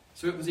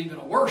 So it was even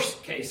a worse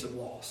case of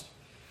lost.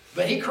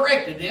 But he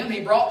corrected them.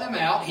 He brought them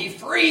out. He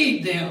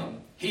freed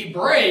them. He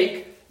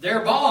brake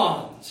their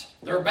bonds,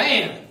 their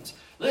bands.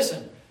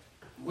 Listen,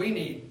 we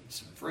need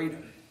some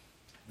freedom.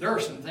 There are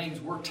some things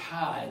we're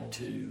tied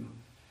to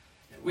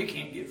that we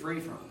can't get free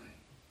from.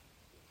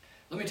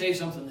 Let me tell you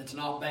something that's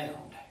not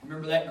bound.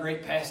 Remember that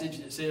great passage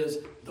that says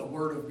the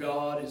Word of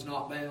God is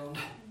not bound?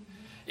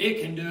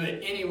 It can do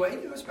it anyway.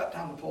 It's about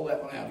time to pull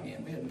that one out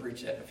again. We hadn't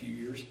preached that in a few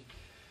years.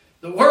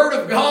 The Word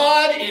of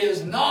God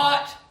is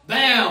not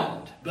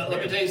bound. But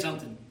let me tell you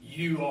something.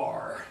 You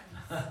are.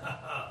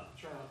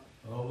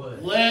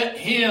 Let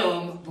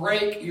Him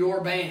break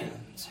your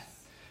bands.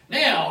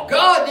 Now,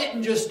 God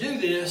didn't just do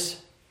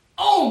this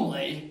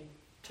only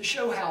to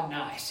show how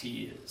nice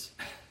He is.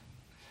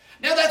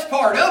 Now, that's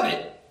part of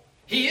it.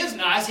 He is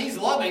nice. He's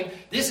loving.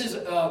 This is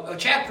a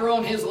chapter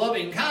on His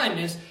loving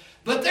kindness.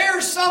 But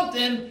there's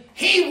something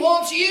He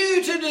wants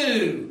you to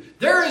do.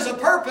 There is a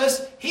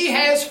purpose He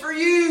has for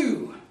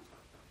you.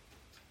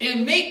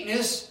 In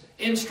meekness,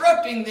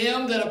 instructing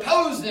them that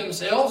oppose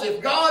themselves,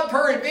 if God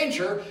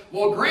peradventure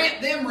will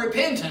grant them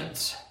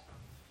repentance.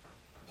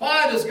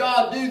 Why does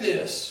God do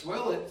this?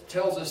 Well, it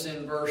tells us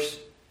in verse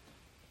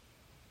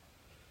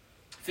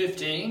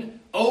 15,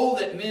 "Oh,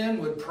 that men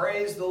would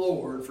praise the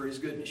Lord for His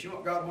goodness." You know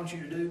what God wants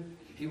you to do?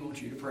 He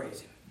wants you to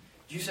praise Him.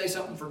 Did you say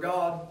something for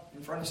God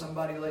in front of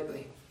somebody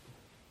lately?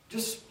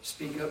 Just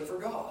speak up for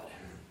God.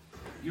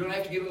 You don't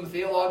have to give them a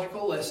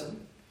theological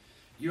lesson.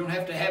 You don't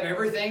have to have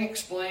everything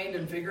explained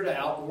and figured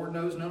out. Lord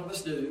knows none of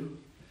us do.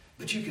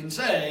 But you can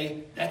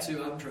say, that's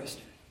who I'm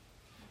trusting.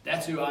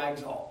 That's who I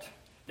exalt.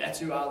 That's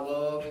who I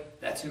love.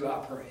 That's who I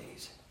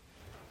praise.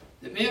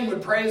 That men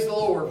would praise the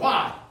Lord.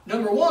 Why?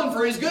 Number one,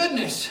 for His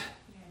goodness.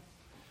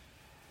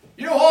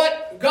 You know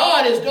what?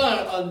 God has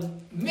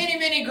done many,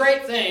 many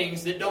great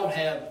things that don't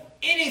have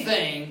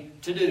anything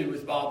to do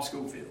with Bob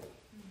Schofield.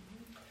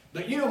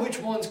 But you know which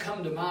ones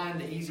come to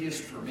mind the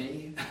easiest for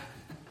me?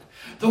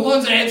 The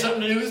ones that had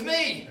something to do with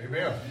me.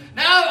 Amen.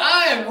 Now,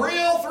 I am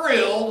real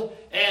thrilled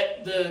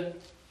at the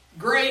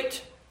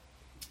great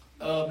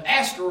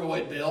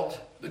asteroid belt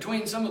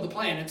between some of the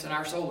planets in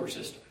our solar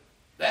system.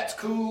 That's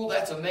cool,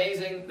 that's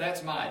amazing,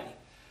 that's mighty.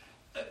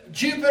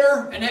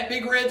 Jupiter and that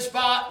big red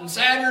spot and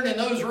Saturn and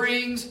those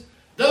rings,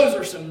 those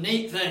are some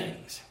neat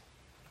things.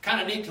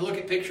 Kind of neat to look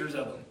at pictures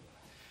of them.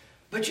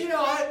 But you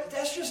know,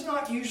 that's just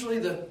not usually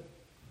the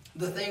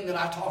thing that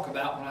I talk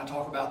about when I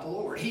talk about the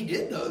Lord. He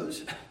did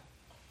those.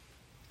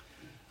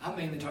 I'm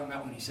mainly talking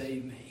about when He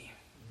saved me.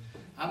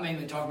 I'm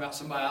mainly talking about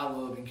somebody I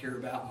love and care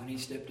about when He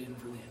stepped in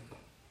for them.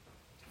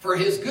 For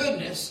His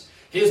goodness,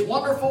 His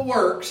wonderful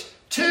works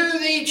to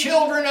the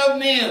children of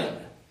men.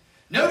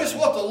 Notice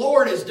what the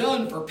Lord has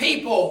done for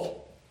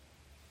people.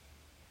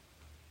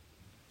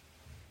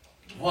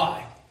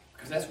 Why?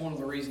 Because that's one of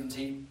the reasons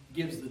He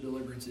gives the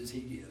deliverances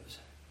He gives.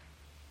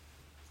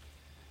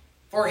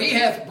 For He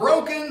hath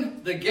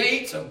broken the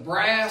gates of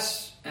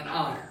brass and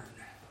iron.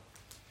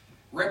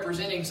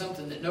 Representing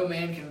something that no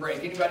man can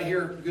break. Anybody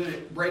here good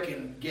at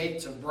breaking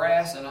gates of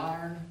brass and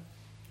iron?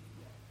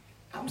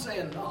 I'm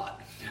saying not.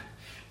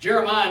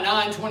 Jeremiah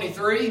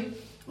 9:23,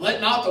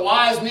 "Let not the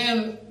wise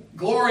man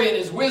glory in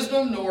his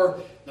wisdom,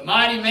 nor the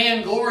mighty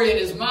man glory in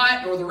his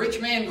might, nor the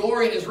rich man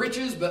glory in his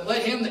riches, but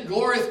let him that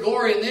glorieth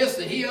glory in this,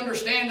 that he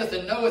understandeth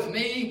and knoweth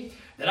me,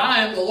 that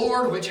I am the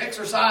Lord, which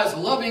exercise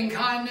loving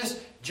kindness,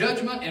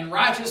 judgment, and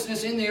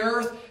righteousness in the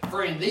earth.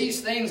 For in these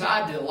things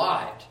I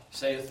delight,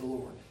 saith the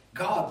Lord."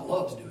 God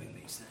loves doing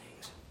these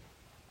things.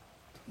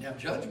 Now,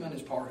 judgment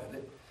is part of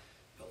it,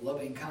 but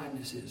loving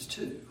kindness is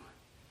too.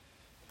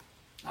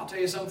 I'll tell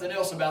you something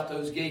else about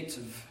those gates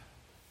of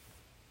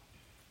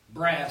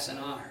brass and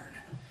iron.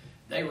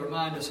 They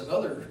remind us of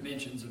other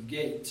mentions of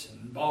gates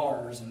and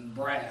bars and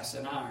brass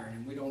and iron,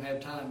 and we don't have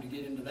time to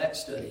get into that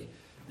study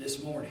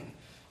this morning.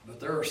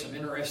 But there are some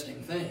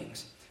interesting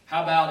things.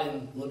 How about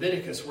in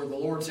Leviticus, where the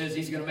Lord says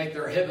He's going to make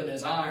their heaven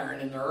as iron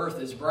and their earth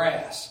as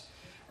brass?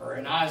 Or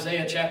in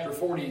Isaiah chapter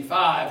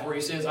 45, where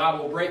He says, "I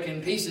will break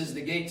in pieces the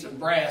gates of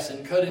brass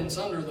and cut in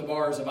sunder the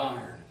bars of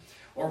iron."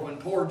 Or when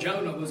poor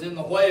Jonah was in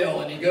the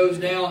whale and he goes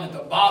down at the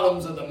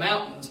bottoms of the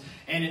mountains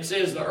and it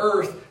says, "The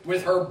earth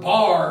with her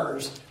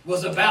bars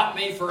was about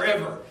me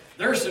forever."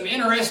 There's some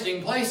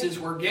interesting places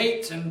where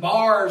gates and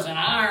bars and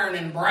iron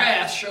and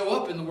brass show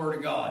up in the Word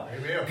of God.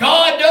 Amen.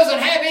 God doesn't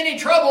have any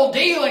trouble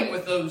dealing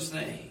with those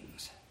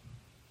things.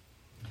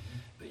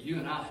 But you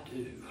and I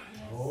do.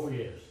 Oh,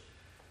 yes.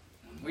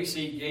 We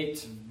see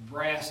gates of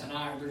brass and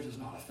iron, there's just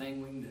not a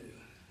thing we can do.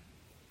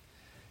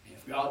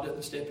 If God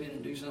doesn't step in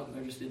and do something,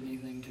 there just isn't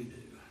anything to do.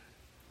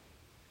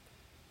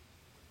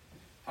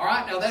 All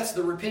right, now that's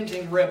the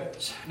repenting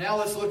rebels. Now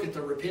let's look at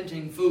the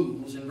repenting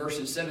fools in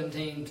verses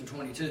 17 to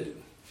 22.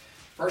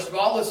 First of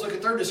all, let's look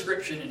at their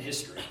description in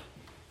history.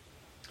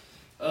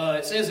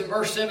 It says in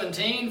verse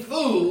 17,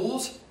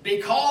 "Fools,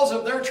 because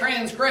of their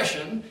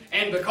transgression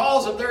and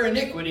because of their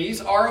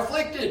iniquities, are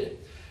afflicted."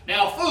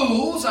 Now,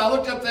 fools, I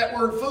looked up that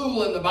word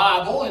fool in the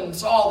Bible and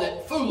saw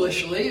that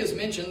foolishly is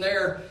mentioned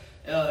there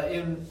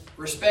in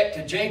respect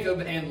to Jacob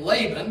and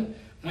Laban,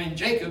 when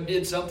Jacob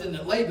did something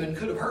that Laban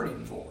could have hurt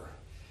him for.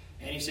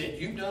 And he said,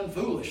 you've done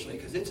foolishly,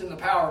 because it's in the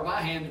power of my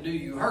hand to do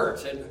you hurt.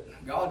 Said,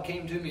 God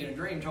came to me in a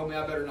dream, told me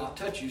I better not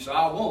touch you, so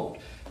I won't.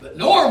 But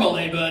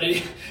normally,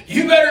 buddy,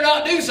 you better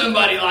not do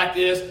somebody like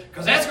this,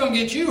 because that's going to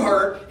get you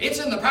hurt. It's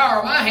in the power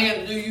of my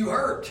hand to do you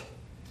hurt.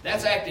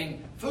 That's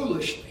acting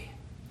foolishly.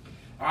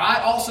 All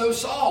right, also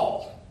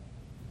Saul.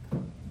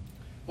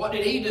 What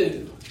did he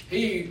do?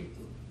 He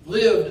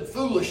lived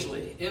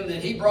foolishly in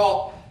that he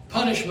brought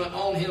punishment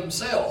on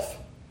himself.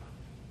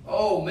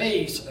 Oh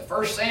me,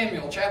 1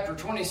 Samuel chapter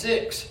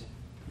 26.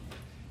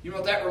 You know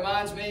what that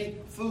reminds me?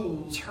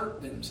 Fools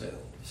hurt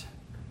themselves.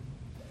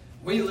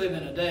 We live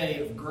in a day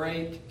of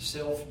great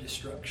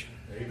self-destruction.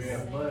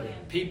 Amen.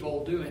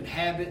 People doing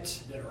habits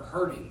that are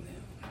hurting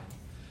them.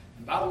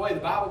 And by the way, the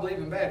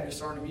Bible-believing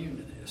Baptists aren't immune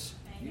to this.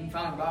 You can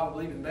find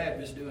Bible-believing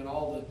Baptists doing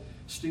all the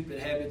stupid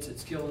habits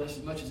that's killing us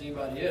as much as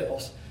anybody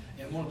else.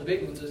 And one of the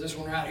big ones is this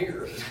one right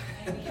here.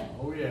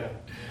 Oh, yeah.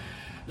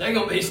 They're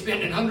going to be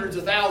spending hundreds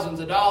of thousands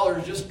of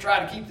dollars just to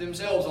try to keep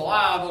themselves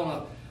alive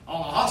on a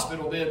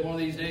hospital bed one of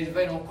these days if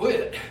they don't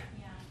quit.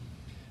 Yeah.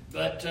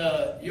 But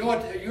you know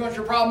what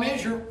your problem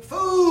is? You're a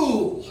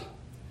fool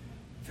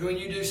when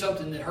you do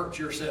something that hurts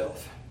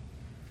yourself.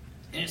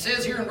 And it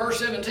says here in verse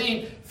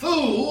 17,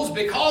 fools,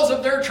 because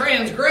of their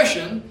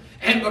transgression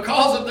and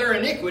because of their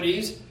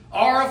iniquities,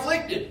 are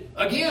afflicted.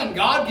 Again,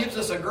 God gives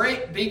us a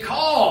great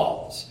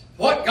because.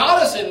 What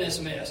got us in this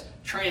mess?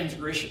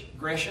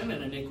 Transgression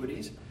and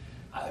iniquities.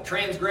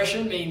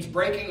 Transgression means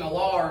breaking a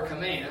law or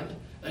command.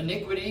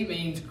 Iniquity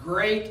means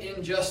great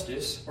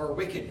injustice or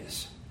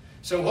wickedness.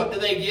 So what do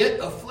they get?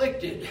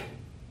 Afflicted.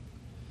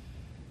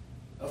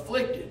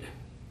 Afflicted.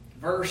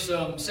 Verse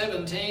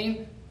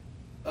 17,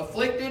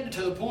 afflicted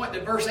to the point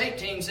that verse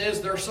 18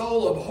 says, their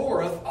soul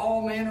abhorreth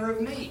all manner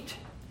of meat.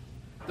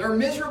 They're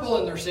miserable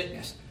in their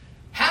sickness.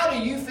 How do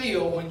you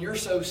feel when you're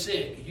so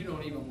sick you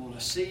don't even want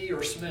to see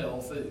or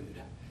smell food?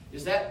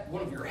 Is that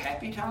one of your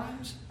happy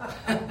times?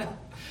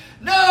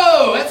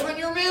 No, that's when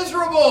you're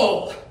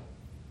miserable.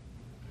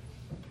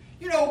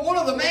 You know, one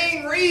of the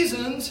main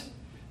reasons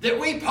that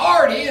we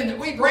party and that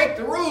we break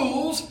the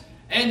rules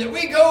and that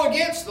we go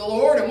against the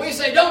Lord and we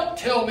say, don't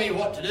tell me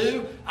what to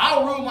do,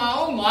 I'll rule my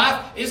own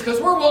life, is because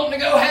we're wanting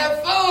to go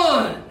have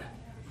fun.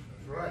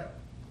 That's right.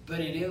 But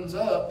it ends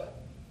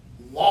up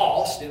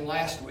lost in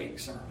last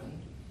week's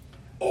sermon,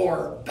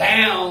 or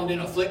bound in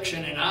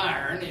affliction and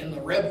iron in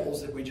the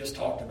rebels that we just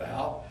talked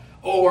about,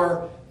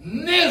 or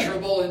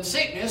miserable in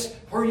sickness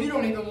where you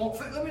don't even want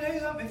food. Let me tell you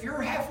something. If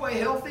you're halfway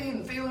healthy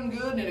and feeling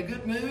good and in a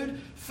good mood,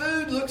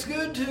 food looks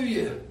good to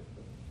you.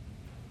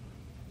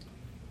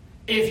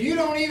 If you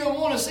don't even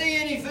want to see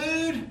any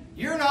food,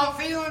 you're not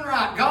feeling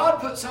right.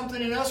 God put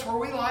something in us where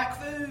we like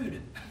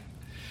food.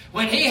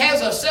 When He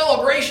has a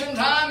celebration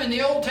time in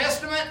the Old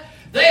Testament,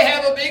 they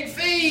have a big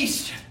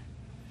feast.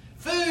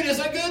 Food is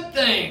a good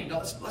thing.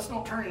 Let's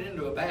not turn it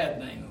into a bad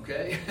thing,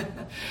 okay?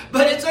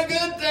 But it's a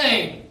good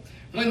thing.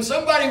 When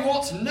somebody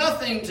wants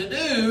nothing to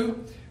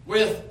do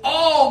with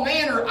all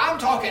manner, I'm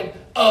talking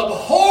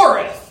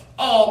abhorreth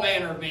all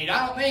manner of meat.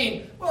 I don't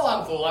mean, well,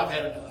 I'm full, I've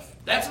had enough.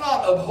 That's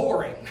not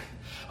abhorring.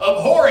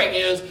 Abhorring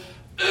is,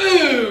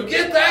 ooh,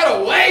 get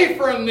that away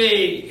from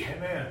me.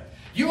 Amen.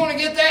 You want to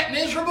get that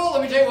miserable?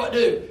 Let me tell you what to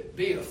do.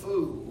 Be a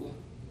fool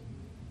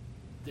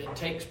that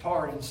takes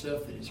part in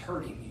stuff that is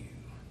hurting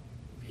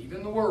you.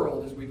 Even the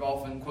world, as we've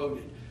often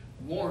quoted,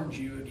 warns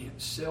you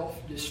against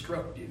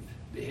self-destructive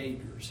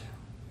behaviors.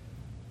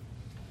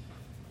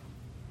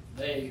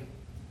 They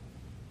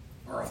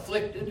are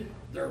afflicted.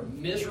 They're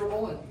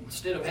miserable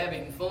instead of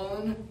having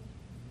fun.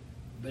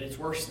 But it's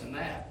worse than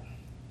that.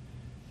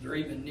 They're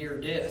even near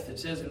death. It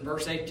says in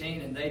verse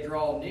 18, and they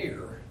draw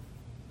near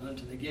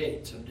unto the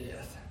gates of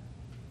death.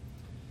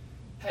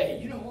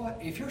 Hey, you know what?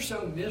 If you're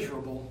so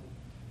miserable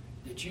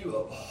that you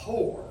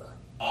abhor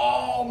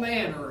all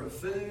manner of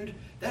food,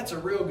 that's a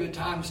real good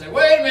time to say,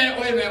 wait a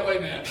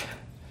minute.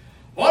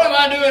 What am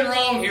I doing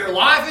wrong here?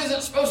 Life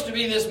isn't supposed to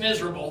be this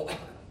miserable.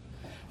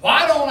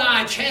 Why don't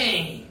I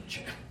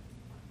change?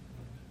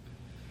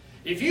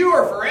 If you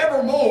are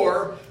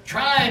forevermore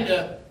trying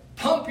to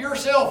pump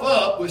yourself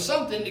up with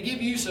something to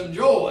give you some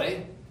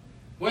joy,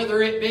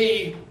 whether it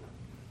be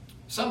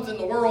something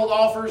the world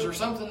offers or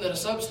something that a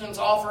substance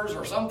offers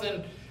or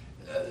something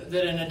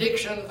that an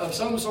addiction of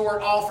some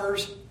sort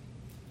offers,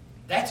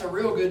 that's a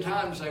real good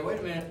time to say, wait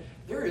a minute,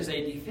 there is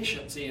a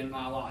deficiency in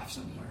my life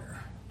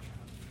somewhere.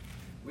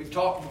 We've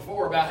talked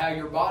before about how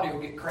your body will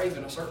get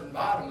craving a certain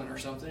vitamin or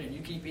something, and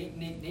you keep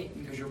eating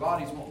because your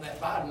body's wanting that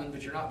vitamin,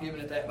 but you're not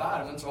giving it that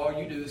vitamin, so all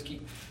you do is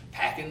keep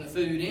packing the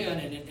food in,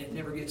 and it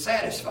never gets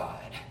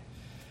satisfied.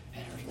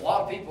 And there's a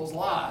lot of people's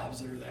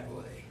lives that are that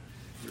way.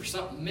 There's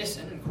something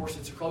missing, and of course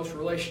it's a close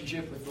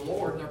relationship with the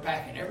Lord, and they're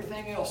packing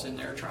everything else in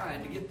there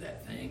trying to get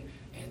that thing,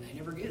 and they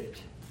never get it.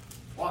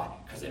 Why?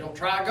 Because they don't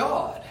try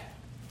God.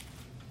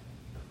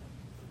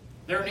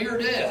 They're near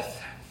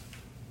death.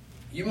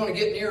 You want to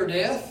get near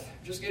death?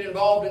 Just get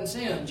involved in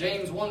sin.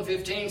 James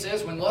 1:15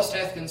 says, when lust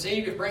hath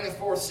conceived, it bringeth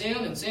forth sin,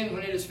 and sin,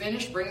 when it is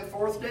finished, bringeth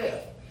forth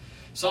death.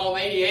 Psalm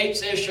 88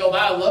 says, shall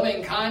thy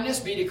loving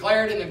kindness be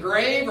declared in the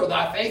grave, or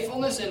thy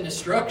faithfulness in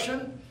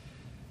destruction?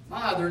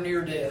 My, they're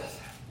near death.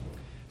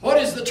 What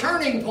is the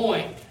turning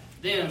point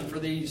then for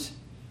these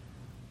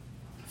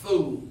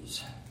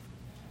fools?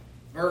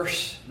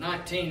 Verse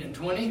 19 and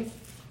 20.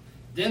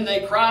 Then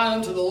they cry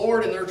unto the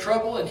Lord in their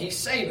trouble, and He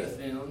saveth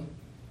them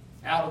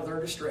out of their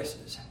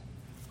distresses.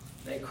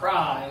 They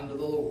cry unto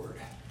the Lord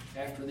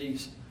after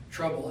these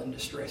trouble and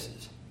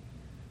distresses.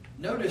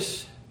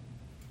 Notice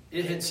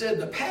it had said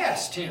the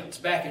past tense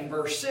back in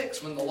verse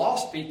 6 when the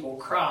lost people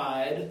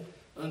cried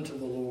unto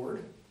the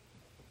Lord.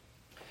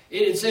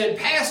 It had said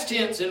past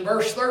tense in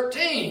verse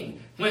 13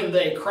 when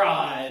they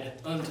cried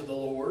unto the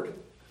Lord.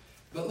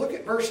 But look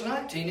at verse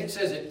 19. It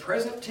says it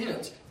present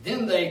tense.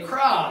 Then they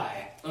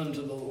cry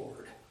unto the Lord.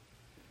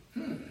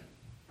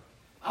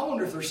 I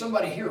wonder if there's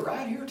somebody here,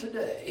 right here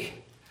today,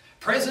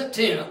 present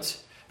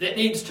tense, that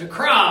needs to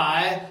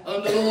cry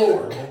unto the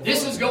Lord.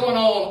 This is going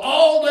on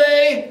all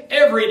day,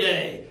 every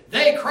day.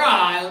 They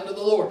cry unto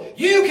the Lord.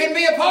 You can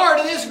be a part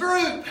of this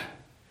group.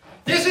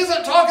 This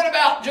isn't talking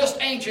about just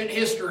ancient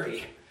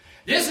history.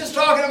 This is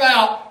talking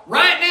about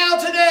right now,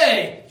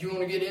 today. You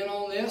want to get in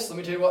on this? Let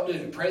me tell you what to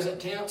do. Present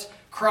tense,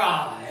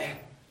 cry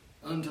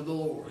unto the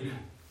Lord.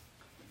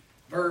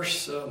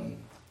 Verse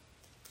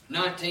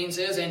 19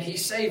 says, and He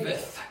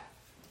saveth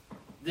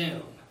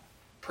them.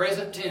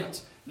 Present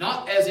tense.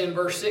 Not as in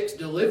verse 6,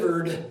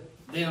 delivered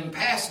them,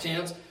 past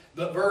tense,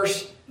 but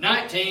verse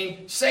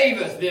 19,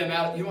 saveth them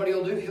out. You know what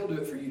He'll do? He'll do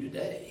it for you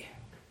today.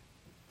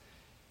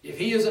 If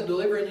He isn't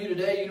delivering you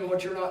today, you know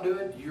what you're not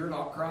doing? You're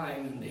not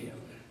crying unto Him.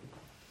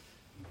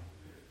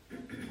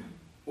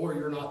 Or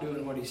you're not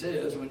doing what He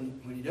says when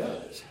He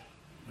does.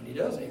 When He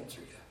does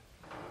answer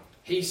you.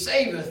 He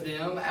saveth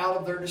them out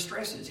of their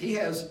distresses. He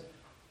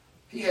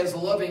has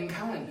loving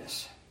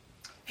kindness.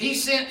 He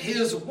sent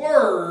His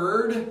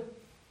word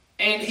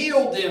and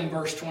healed them,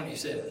 verse 20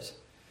 says.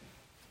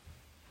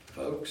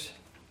 Folks,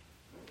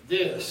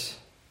 this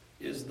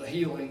is the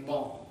healing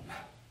balm.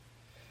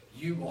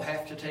 You will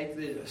have to take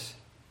this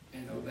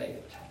and obey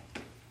it.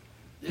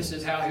 This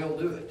is how He'll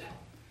do it.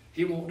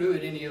 He won't do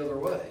it any other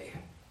way.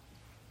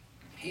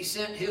 He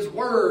sent His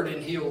word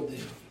and healed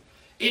them.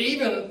 It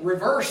even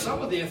reversed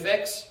some of the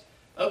effects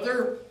of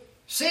their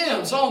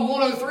sin. Psalm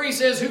 103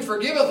 says, who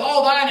forgiveth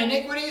all thine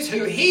iniquities,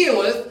 who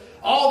healeth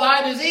all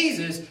thy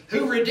diseases,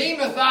 who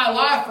redeemeth thy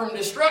life from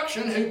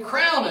destruction, who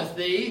crowneth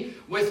thee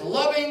with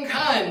loving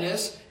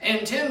kindness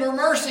and tender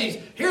mercies.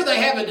 Here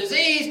they have a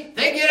disease,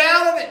 they get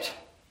out of it.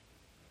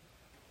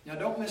 Now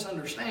don't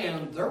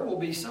misunderstand, there will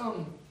be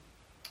some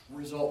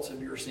results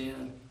of your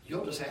sin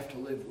you'll just have to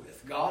live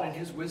with. God in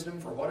His wisdom,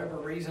 for whatever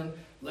reason,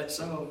 let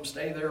some of them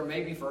stay there,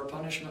 maybe for a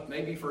punishment,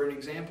 maybe for an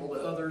example to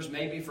others,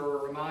 maybe for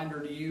a reminder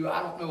to you.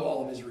 I don't know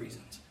all of His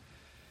reasons.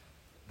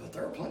 But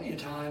there are plenty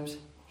of times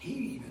He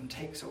even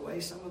takes away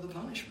some of the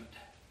punishment.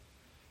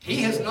 He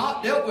has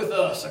not dealt with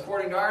us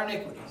according to our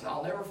iniquities.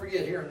 I'll never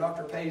forget hearing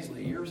Dr.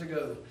 Paisley years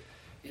ago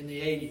in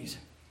the 80s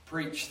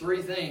preach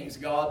 3 things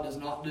God does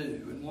not do.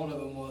 And one of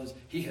them was,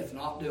 He hath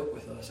not dealt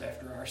with us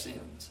after our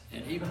sins.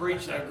 And he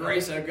preached the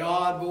grace of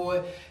God,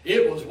 boy.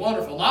 It was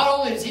wonderful. Not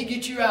only does He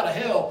get you out of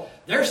hell,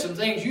 there's some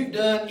things you've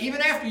done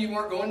even after you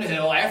weren't going to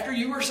hell, after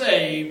you were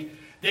saved,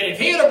 that if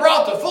He had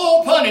brought the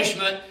full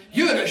punishment,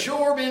 you would have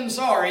sure been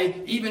sorry,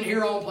 even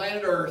here on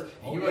planet Earth.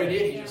 And you know what He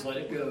did? He just let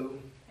it go.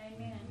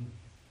 Amen.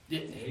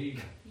 Didn't He?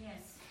 Yes.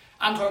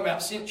 I'm talking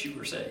about since you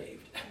were saved.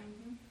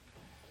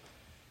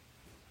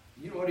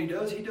 You know what He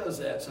does? He does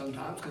that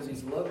sometimes because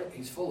He's loving.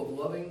 He's full of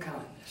loving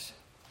kindness.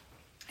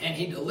 And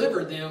He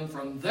delivered them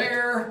from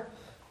their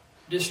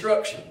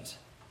destructions.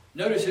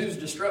 Notice whose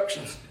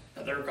destructions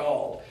they're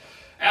called.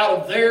 Out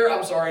of their,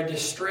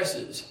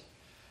 distresses.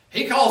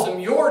 He calls them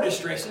your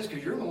distresses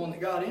because you're the one that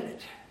got in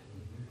it.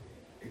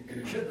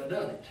 You shouldn't have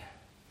done it.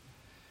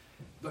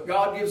 But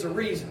God gives a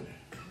reason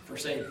for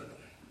saving them.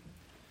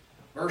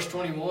 Verse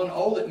 21,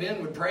 oh, that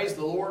men would praise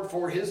the Lord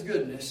for His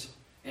goodness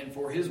and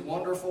for His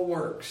wonderful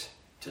works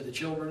to the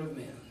children of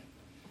men.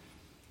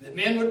 That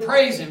men would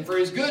praise Him for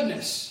His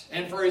goodness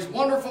and for His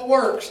wonderful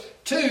works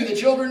to the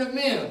children of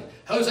men.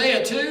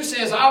 Hosea 2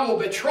 says, I will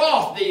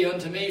betroth thee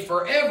unto me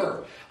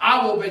forever.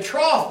 I will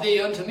betroth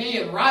thee unto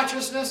me in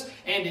righteousness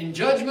and in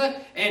judgment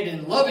and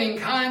in loving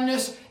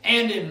kindness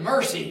and in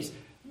mercies.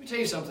 Let me tell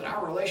you something.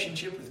 Our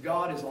relationship with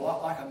God is a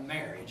lot like a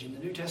marriage. In the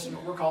New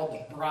Testament, we're called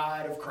the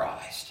bride of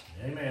Christ.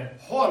 Amen.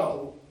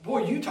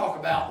 Boy, you talk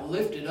about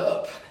lifted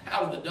up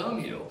out of the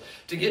dunghill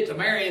to get to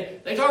marry.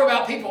 They talk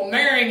about people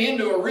marrying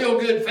into a real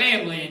good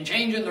family and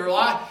changing their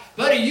life.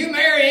 Buddy, you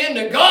marry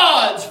into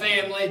God's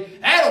family,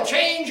 that'll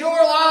change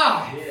your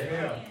life.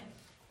 Yeah.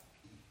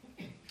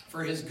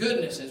 For His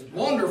goodness, His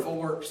wonderful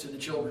works to the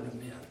children of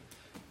men.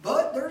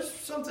 But there's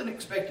something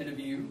expected of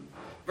you.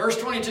 Verse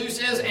 22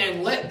 says,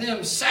 and let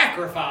them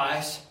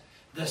sacrifice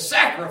the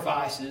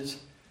sacrifices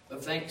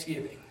of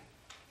thanksgiving.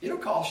 It'll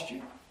cost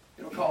you.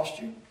 It'll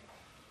cost you.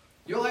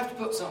 You'll have to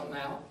put something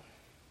out.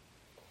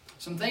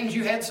 Some things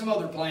you had some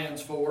other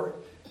plans for.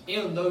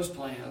 End those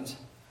plans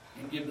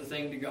and give the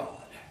thing to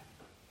God.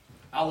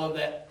 I love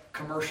that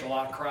commercial.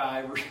 I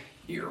cry every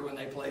year when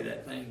they play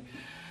that thing.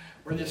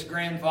 Where this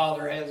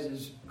grandfather has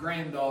his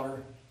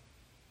granddaughter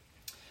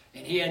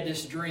And he had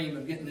this dream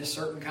of getting this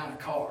certain kind of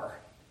car.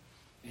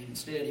 And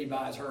instead he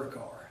buys her a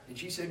car. And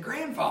she said,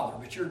 "Grandfather,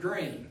 but your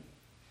dream."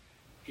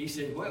 He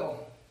said,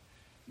 "Well,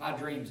 my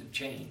dreams have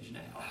changed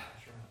now."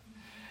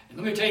 And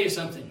let me tell you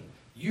something.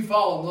 You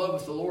fall in love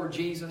with the Lord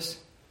Jesus,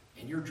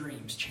 and your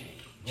dreams change.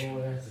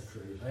 Oh, that's the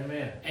truth.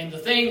 Amen. And the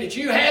thing that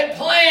you had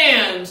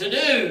planned to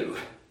do,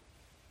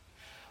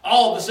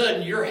 all of a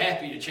sudden you're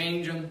happy to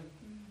change them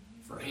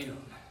for Him.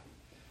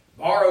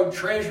 Borrowed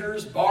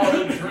treasures,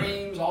 borrowed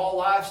dreams, all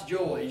life's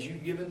joys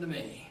you've given to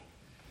me.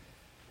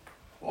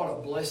 What a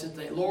blessed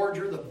thing. Lord,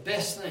 you're the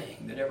best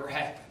thing that ever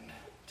happened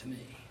to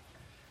me.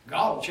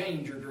 God will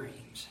change your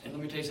dreams. And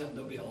let me tell you something,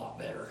 they'll be a lot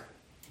better.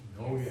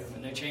 Oh, yeah.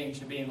 When they change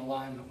to be in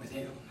alignment with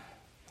Him.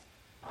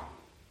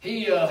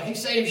 He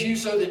saves you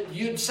so that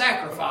you'd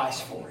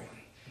sacrifice for Him.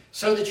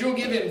 So that you'll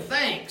give Him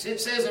thanks.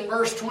 It says in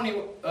verse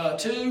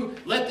 22,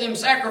 "Let them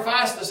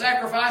sacrifice the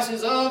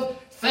sacrifices of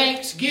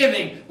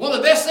thanksgiving." One of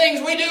the best things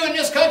we do in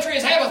this country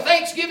is have a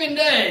Thanksgiving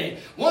Day.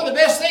 One of the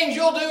best things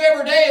you'll do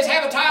every day is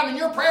have a time in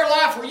your prayer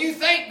life where you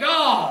thank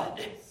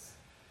God.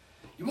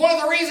 One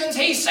of the reasons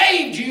He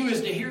saved you is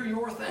to hear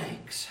your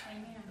thanks.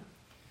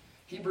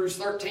 Hebrews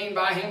 13,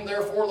 "By Him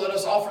therefore let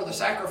us offer the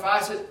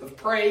sacrifice of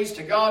praise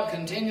to God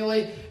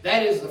continually.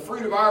 That is the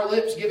fruit of our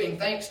lips, giving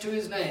thanks to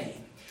His name."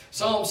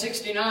 Psalm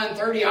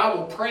 69:30, "I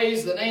will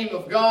praise the name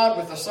of God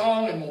with a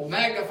song and will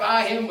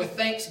magnify Him with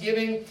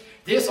thanksgiving.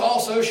 This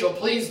also shall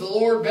please the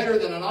Lord better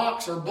than an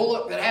ox or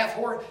bullock that hath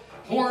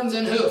horns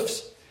and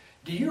hoofs."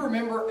 Do you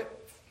remember,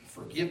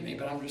 forgive me,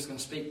 but I'm just going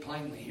to speak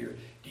plainly here.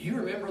 Do you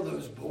remember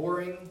those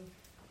boring,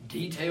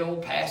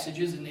 detailed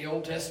passages in the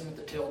Old Testament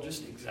that tell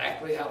just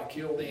exactly how to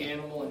kill the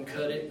animal and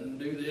cut it and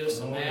do this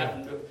and that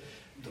and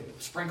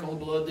sprinkle the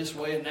blood this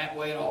way and that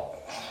way and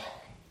all?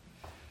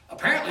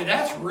 Apparently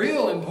that's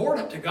real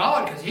important to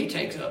God because He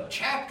takes up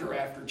chapter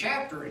after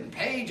chapter and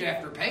page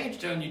after page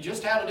telling you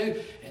just how to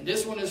do. And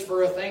this one is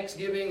for a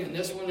thanksgiving and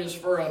this one is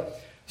for a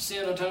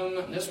sin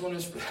atonement and this one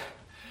is for...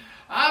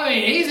 I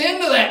mean, He's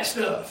into that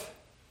stuff.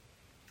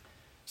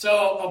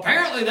 So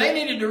apparently they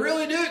needed to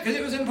really do it because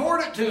it was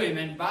important to Him.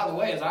 And by the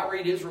way, as I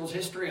read Israel's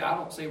history, I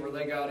don't see where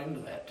they got into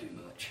that too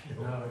much.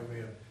 No,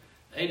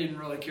 They didn't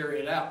really carry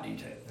it out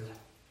detailed.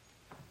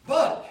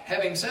 But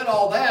having said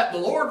all that, the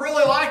Lord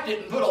really liked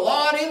it and put a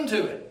lot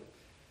into it.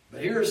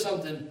 But here's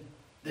something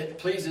that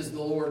pleases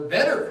the Lord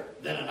better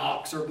than an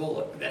ox or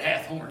bullock that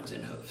hath horns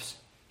and hoofs.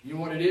 You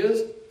know what it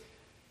is?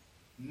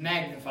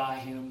 Magnify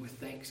Him with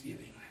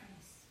thanksgiving.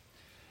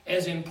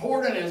 As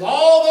important as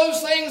all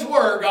those things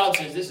were, God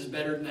says, this is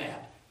better than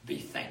that. Be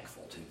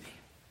thankful to me.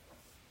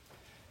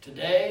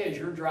 Today, as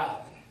you're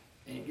driving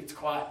and it gets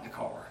quiet in the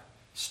car,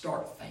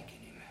 start thanking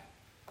Him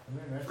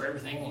for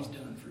everything He's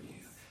done for you.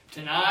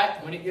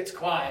 Tonight, when it gets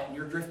quiet and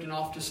you're drifting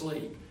off to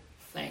sleep,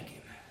 thank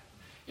Him.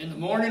 In the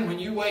morning when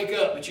you wake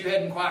up, but you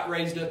hadn't quite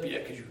raised up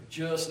yet because you're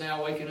just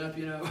now waking up,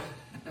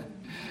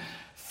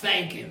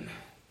 thank Him.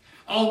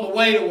 On the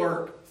way to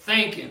work,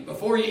 thank Him.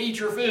 Before you eat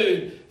your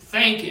food,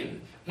 thank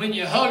Him. When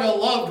you hug a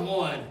loved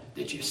one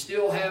that you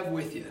still have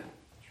with you,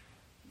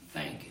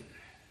 thank Him.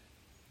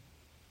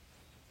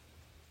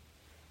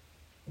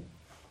 I'll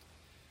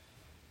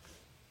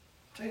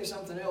tell you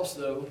something else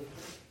though,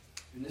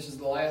 and this is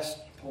the last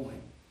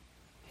point.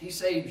 He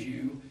saves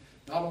you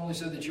not only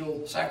so that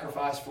you'll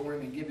sacrifice for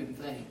Him and give Him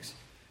thanks,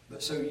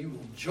 but so you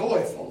will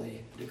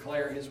joyfully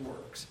declare His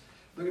works.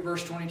 Look at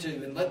verse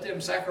 22. "And let them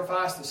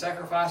sacrifice the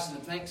sacrifices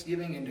of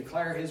thanksgiving and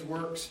declare His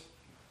works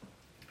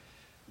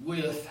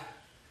with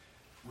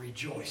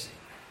rejoicing."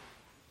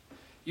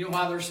 You know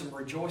why there's some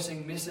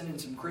rejoicing missing in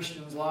some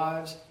Christians'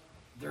 lives?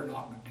 They're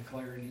not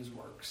declaring His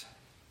works.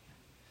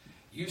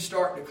 You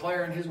start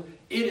declaring His works.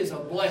 It is a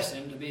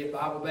blessing to be at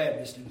Bible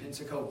Baptist in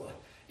Pensacola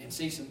and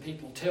see some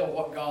people tell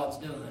what God's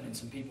done and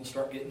some people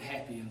start getting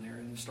happy in there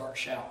and start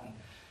shouting.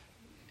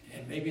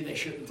 And maybe they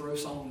shouldn't throw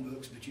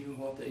songbooks, but you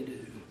know what they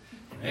do.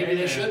 And maybe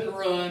they shouldn't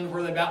run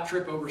where they about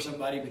trip over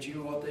somebody, but you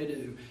know what they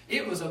do.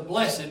 It was a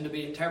blessing to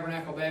be at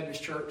Tabernacle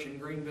Baptist Church in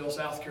Greenville,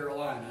 South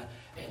Carolina,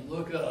 and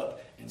look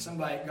up and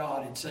somebody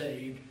God had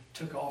saved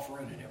took off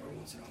running every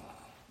once in a while.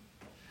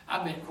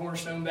 I've been at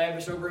Cornerstone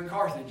Baptist over in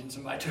Carthage and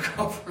somebody took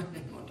off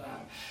running one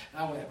time.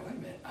 And I went, wait a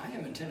minute, I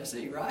am in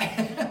Tennessee, right?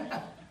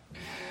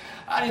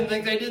 I didn't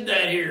think they did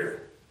that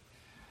here.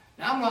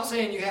 Now, I'm not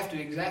saying you have to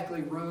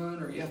exactly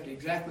run or you have to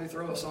exactly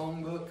throw a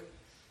songbook.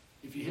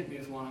 If you hit me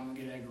with one, I'm going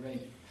to get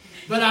aggravated.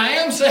 But I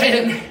am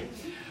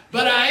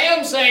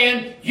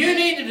saying you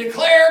need to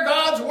declare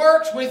God's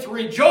works with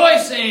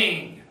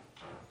rejoicing.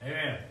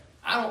 Amen.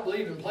 I don't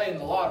believe in playing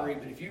the lottery,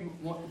 but if you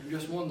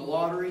just won the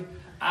lottery,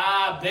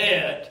 I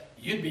bet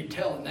you'd be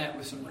telling that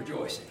with some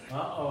rejoicing.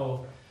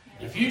 Uh-oh.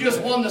 If you just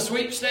won the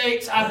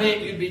sweepstakes, I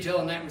bet you'd be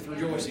telling that with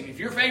rejoicing. If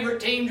your favorite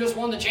team just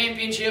won the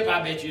championship,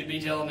 I bet you'd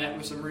be telling that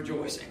with some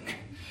rejoicing.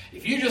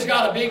 If you just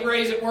got a big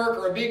raise at work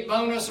or a big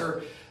bonus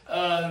or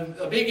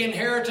a big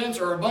inheritance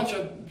or a bunch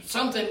of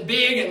something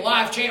big and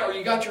life-changing, or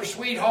you got your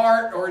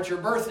sweetheart or it's your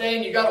birthday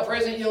and you got a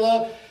present you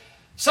love,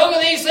 some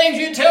of these things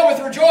you'd tell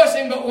with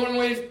rejoicing, but when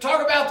we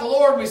talk about the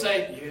Lord, we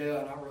say,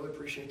 yeah, and I really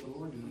appreciate the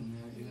Lord doing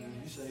that. Yeah,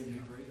 He saved me.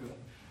 Praise God.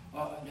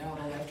 Now I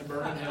don't have to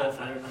burn in hell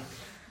forever.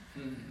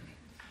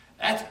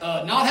 That's,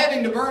 not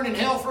having to burn in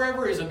hell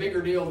forever is a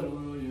bigger deal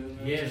than,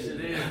 Yes, it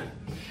is.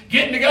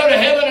 getting to go to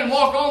heaven and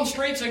walk on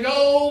streets of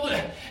gold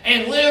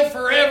and live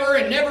forever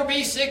and never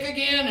be sick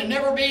again and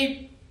never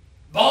be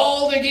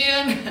bald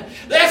again.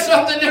 That's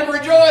something to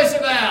rejoice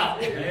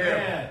about.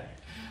 Amen.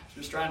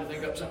 Just trying to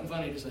think up something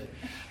funny to say.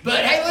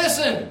 But hey,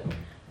 listen.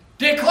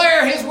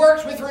 Declare His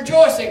works with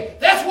rejoicing.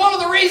 That's one of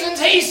the reasons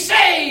He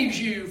saves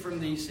you from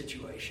these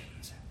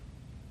situations.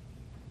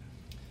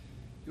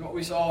 You know what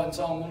we saw in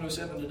Psalm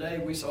 107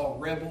 today? We saw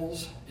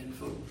rebels and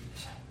fools.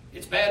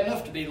 It's bad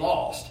enough to be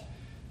lost,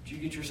 but you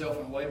get yourself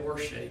in a way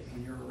worse shape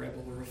when you're a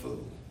rebel or a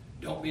fool.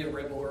 Don't be a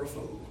rebel or a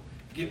fool.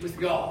 Get with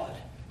God.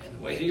 And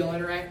the way He'll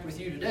interact with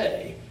you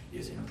today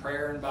is in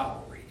prayer and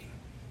Bible reading.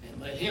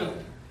 And let Him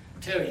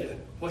tell you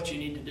what you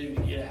need to do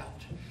to get out.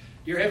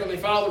 Dear Heavenly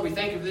Father, we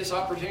thank you for this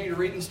opportunity to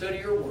read and study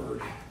your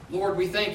Word. Lord, we thank you.